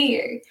want to see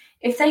you.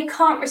 If they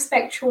can't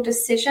respect your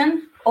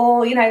decision,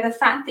 or, the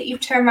fact that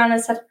you've turned around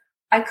and said,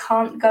 I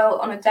can't go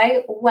on a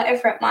date, or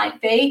whatever it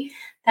might be,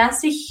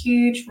 that's a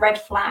huge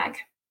red flag.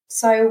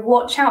 So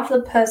watch out for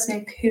the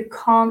person who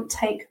can't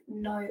take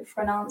no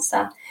for an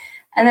answer.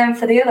 And then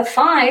for the other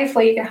 5,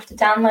 well, you're going to have to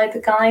download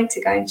the guide to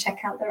go and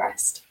check out the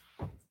rest.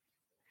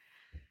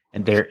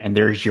 And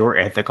there's your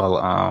ethical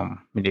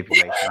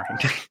manipulation.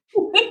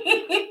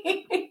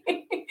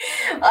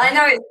 I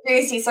know it's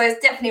juicy, so it's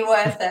definitely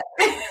worth it.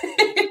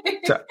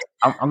 So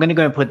I'm going to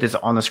go and put this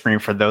on the screen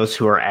for those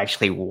who are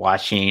actually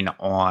watching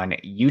on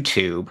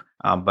YouTube.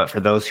 But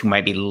for those who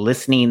might be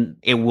listening,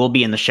 it will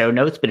be in the show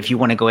notes. But if you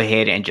want to go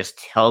ahead and just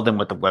tell them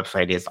what the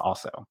website is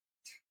also. Of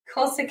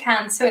course I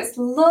can. So it's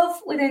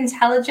Love with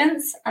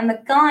Intelligence, and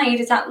the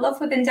guide is at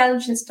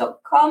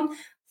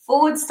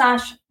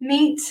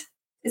lovewithintelligence.com/meet.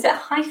 Is it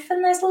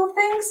hyphen those little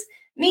things?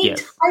 Meet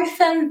yes.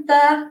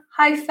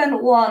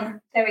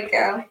 -1. There we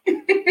go.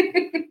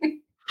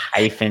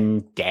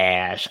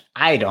 -dash.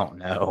 I don't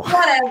know.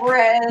 Whatever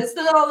it is.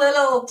 The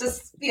little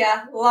just,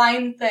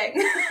 line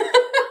thing.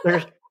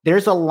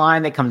 There's a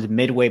line that comes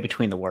midway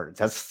between the words.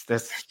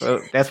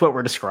 That's what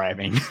we're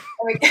describing.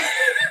 There we go.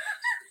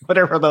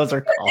 Whatever those are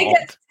called. It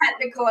gets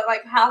technical at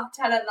like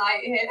 10:30 at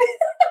night here.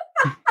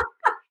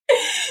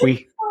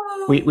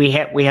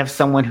 We have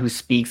someone who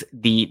speaks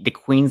the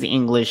Queen's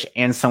English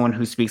and someone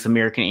who speaks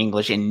American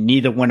English, and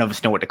neither one of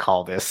us know what to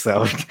call this.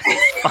 So,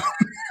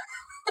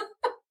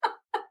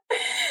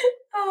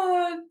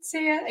 oh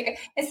dear, okay.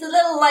 It's a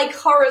little like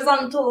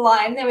horizontal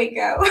line. There we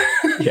go.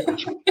 Yeah.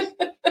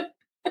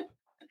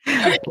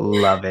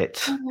 Love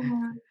it.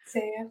 Oh,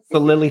 dear. So,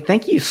 Lily,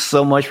 thank you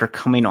so much for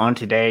coming on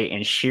today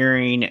and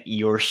sharing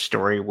your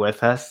story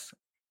with us.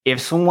 If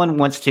someone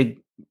wants to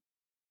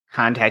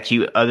contact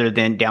you other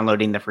than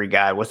downloading the free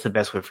guide, what's the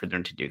best way for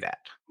them to do that?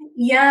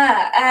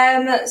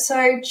 Yeah,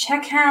 so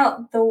check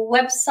out the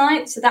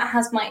website. So that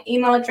has my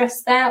email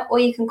address there, or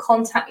you can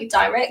contact me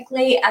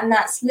directly, and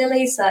that's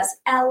Lily. So that's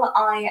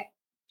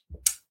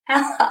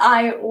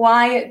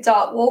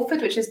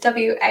liy.walford, which is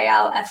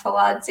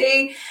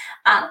WALFORD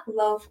at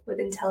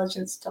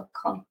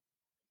lovewithintelligence.com.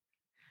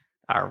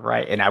 All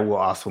right, and I will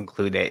also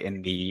include that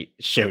in the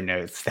show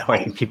notes. That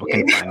way people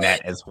can find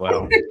that as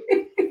well.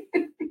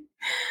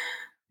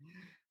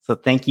 So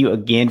thank you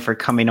again for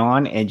coming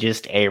on, and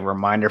just a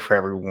reminder for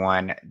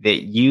everyone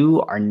that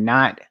you are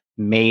not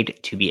made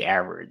to be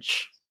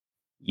average.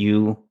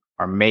 You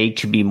are made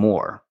to be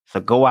more. So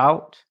go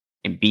out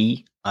and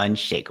be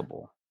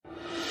unshakable.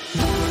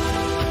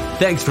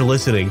 Thanks for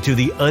listening to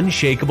the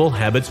Unshakable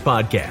Habits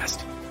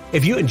Podcast.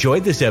 If you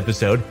enjoyed this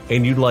episode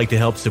and you'd like to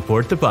help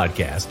support the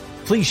podcast,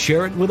 please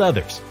share it with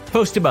others,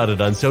 post about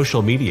it on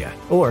social media,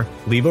 or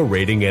leave a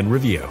rating and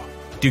review.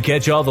 To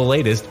catch all the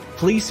latest,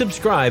 please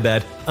subscribe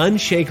at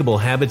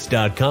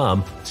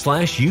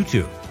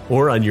unshakablehabits.com/YouTube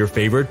or on your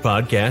favorite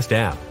podcast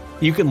app.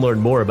 You can learn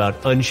more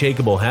about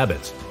Unshakable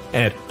Habits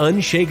at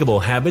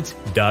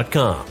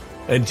unshakablehabits.com.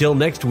 Until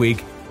next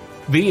week,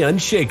 be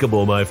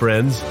unshakable, my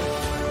friends.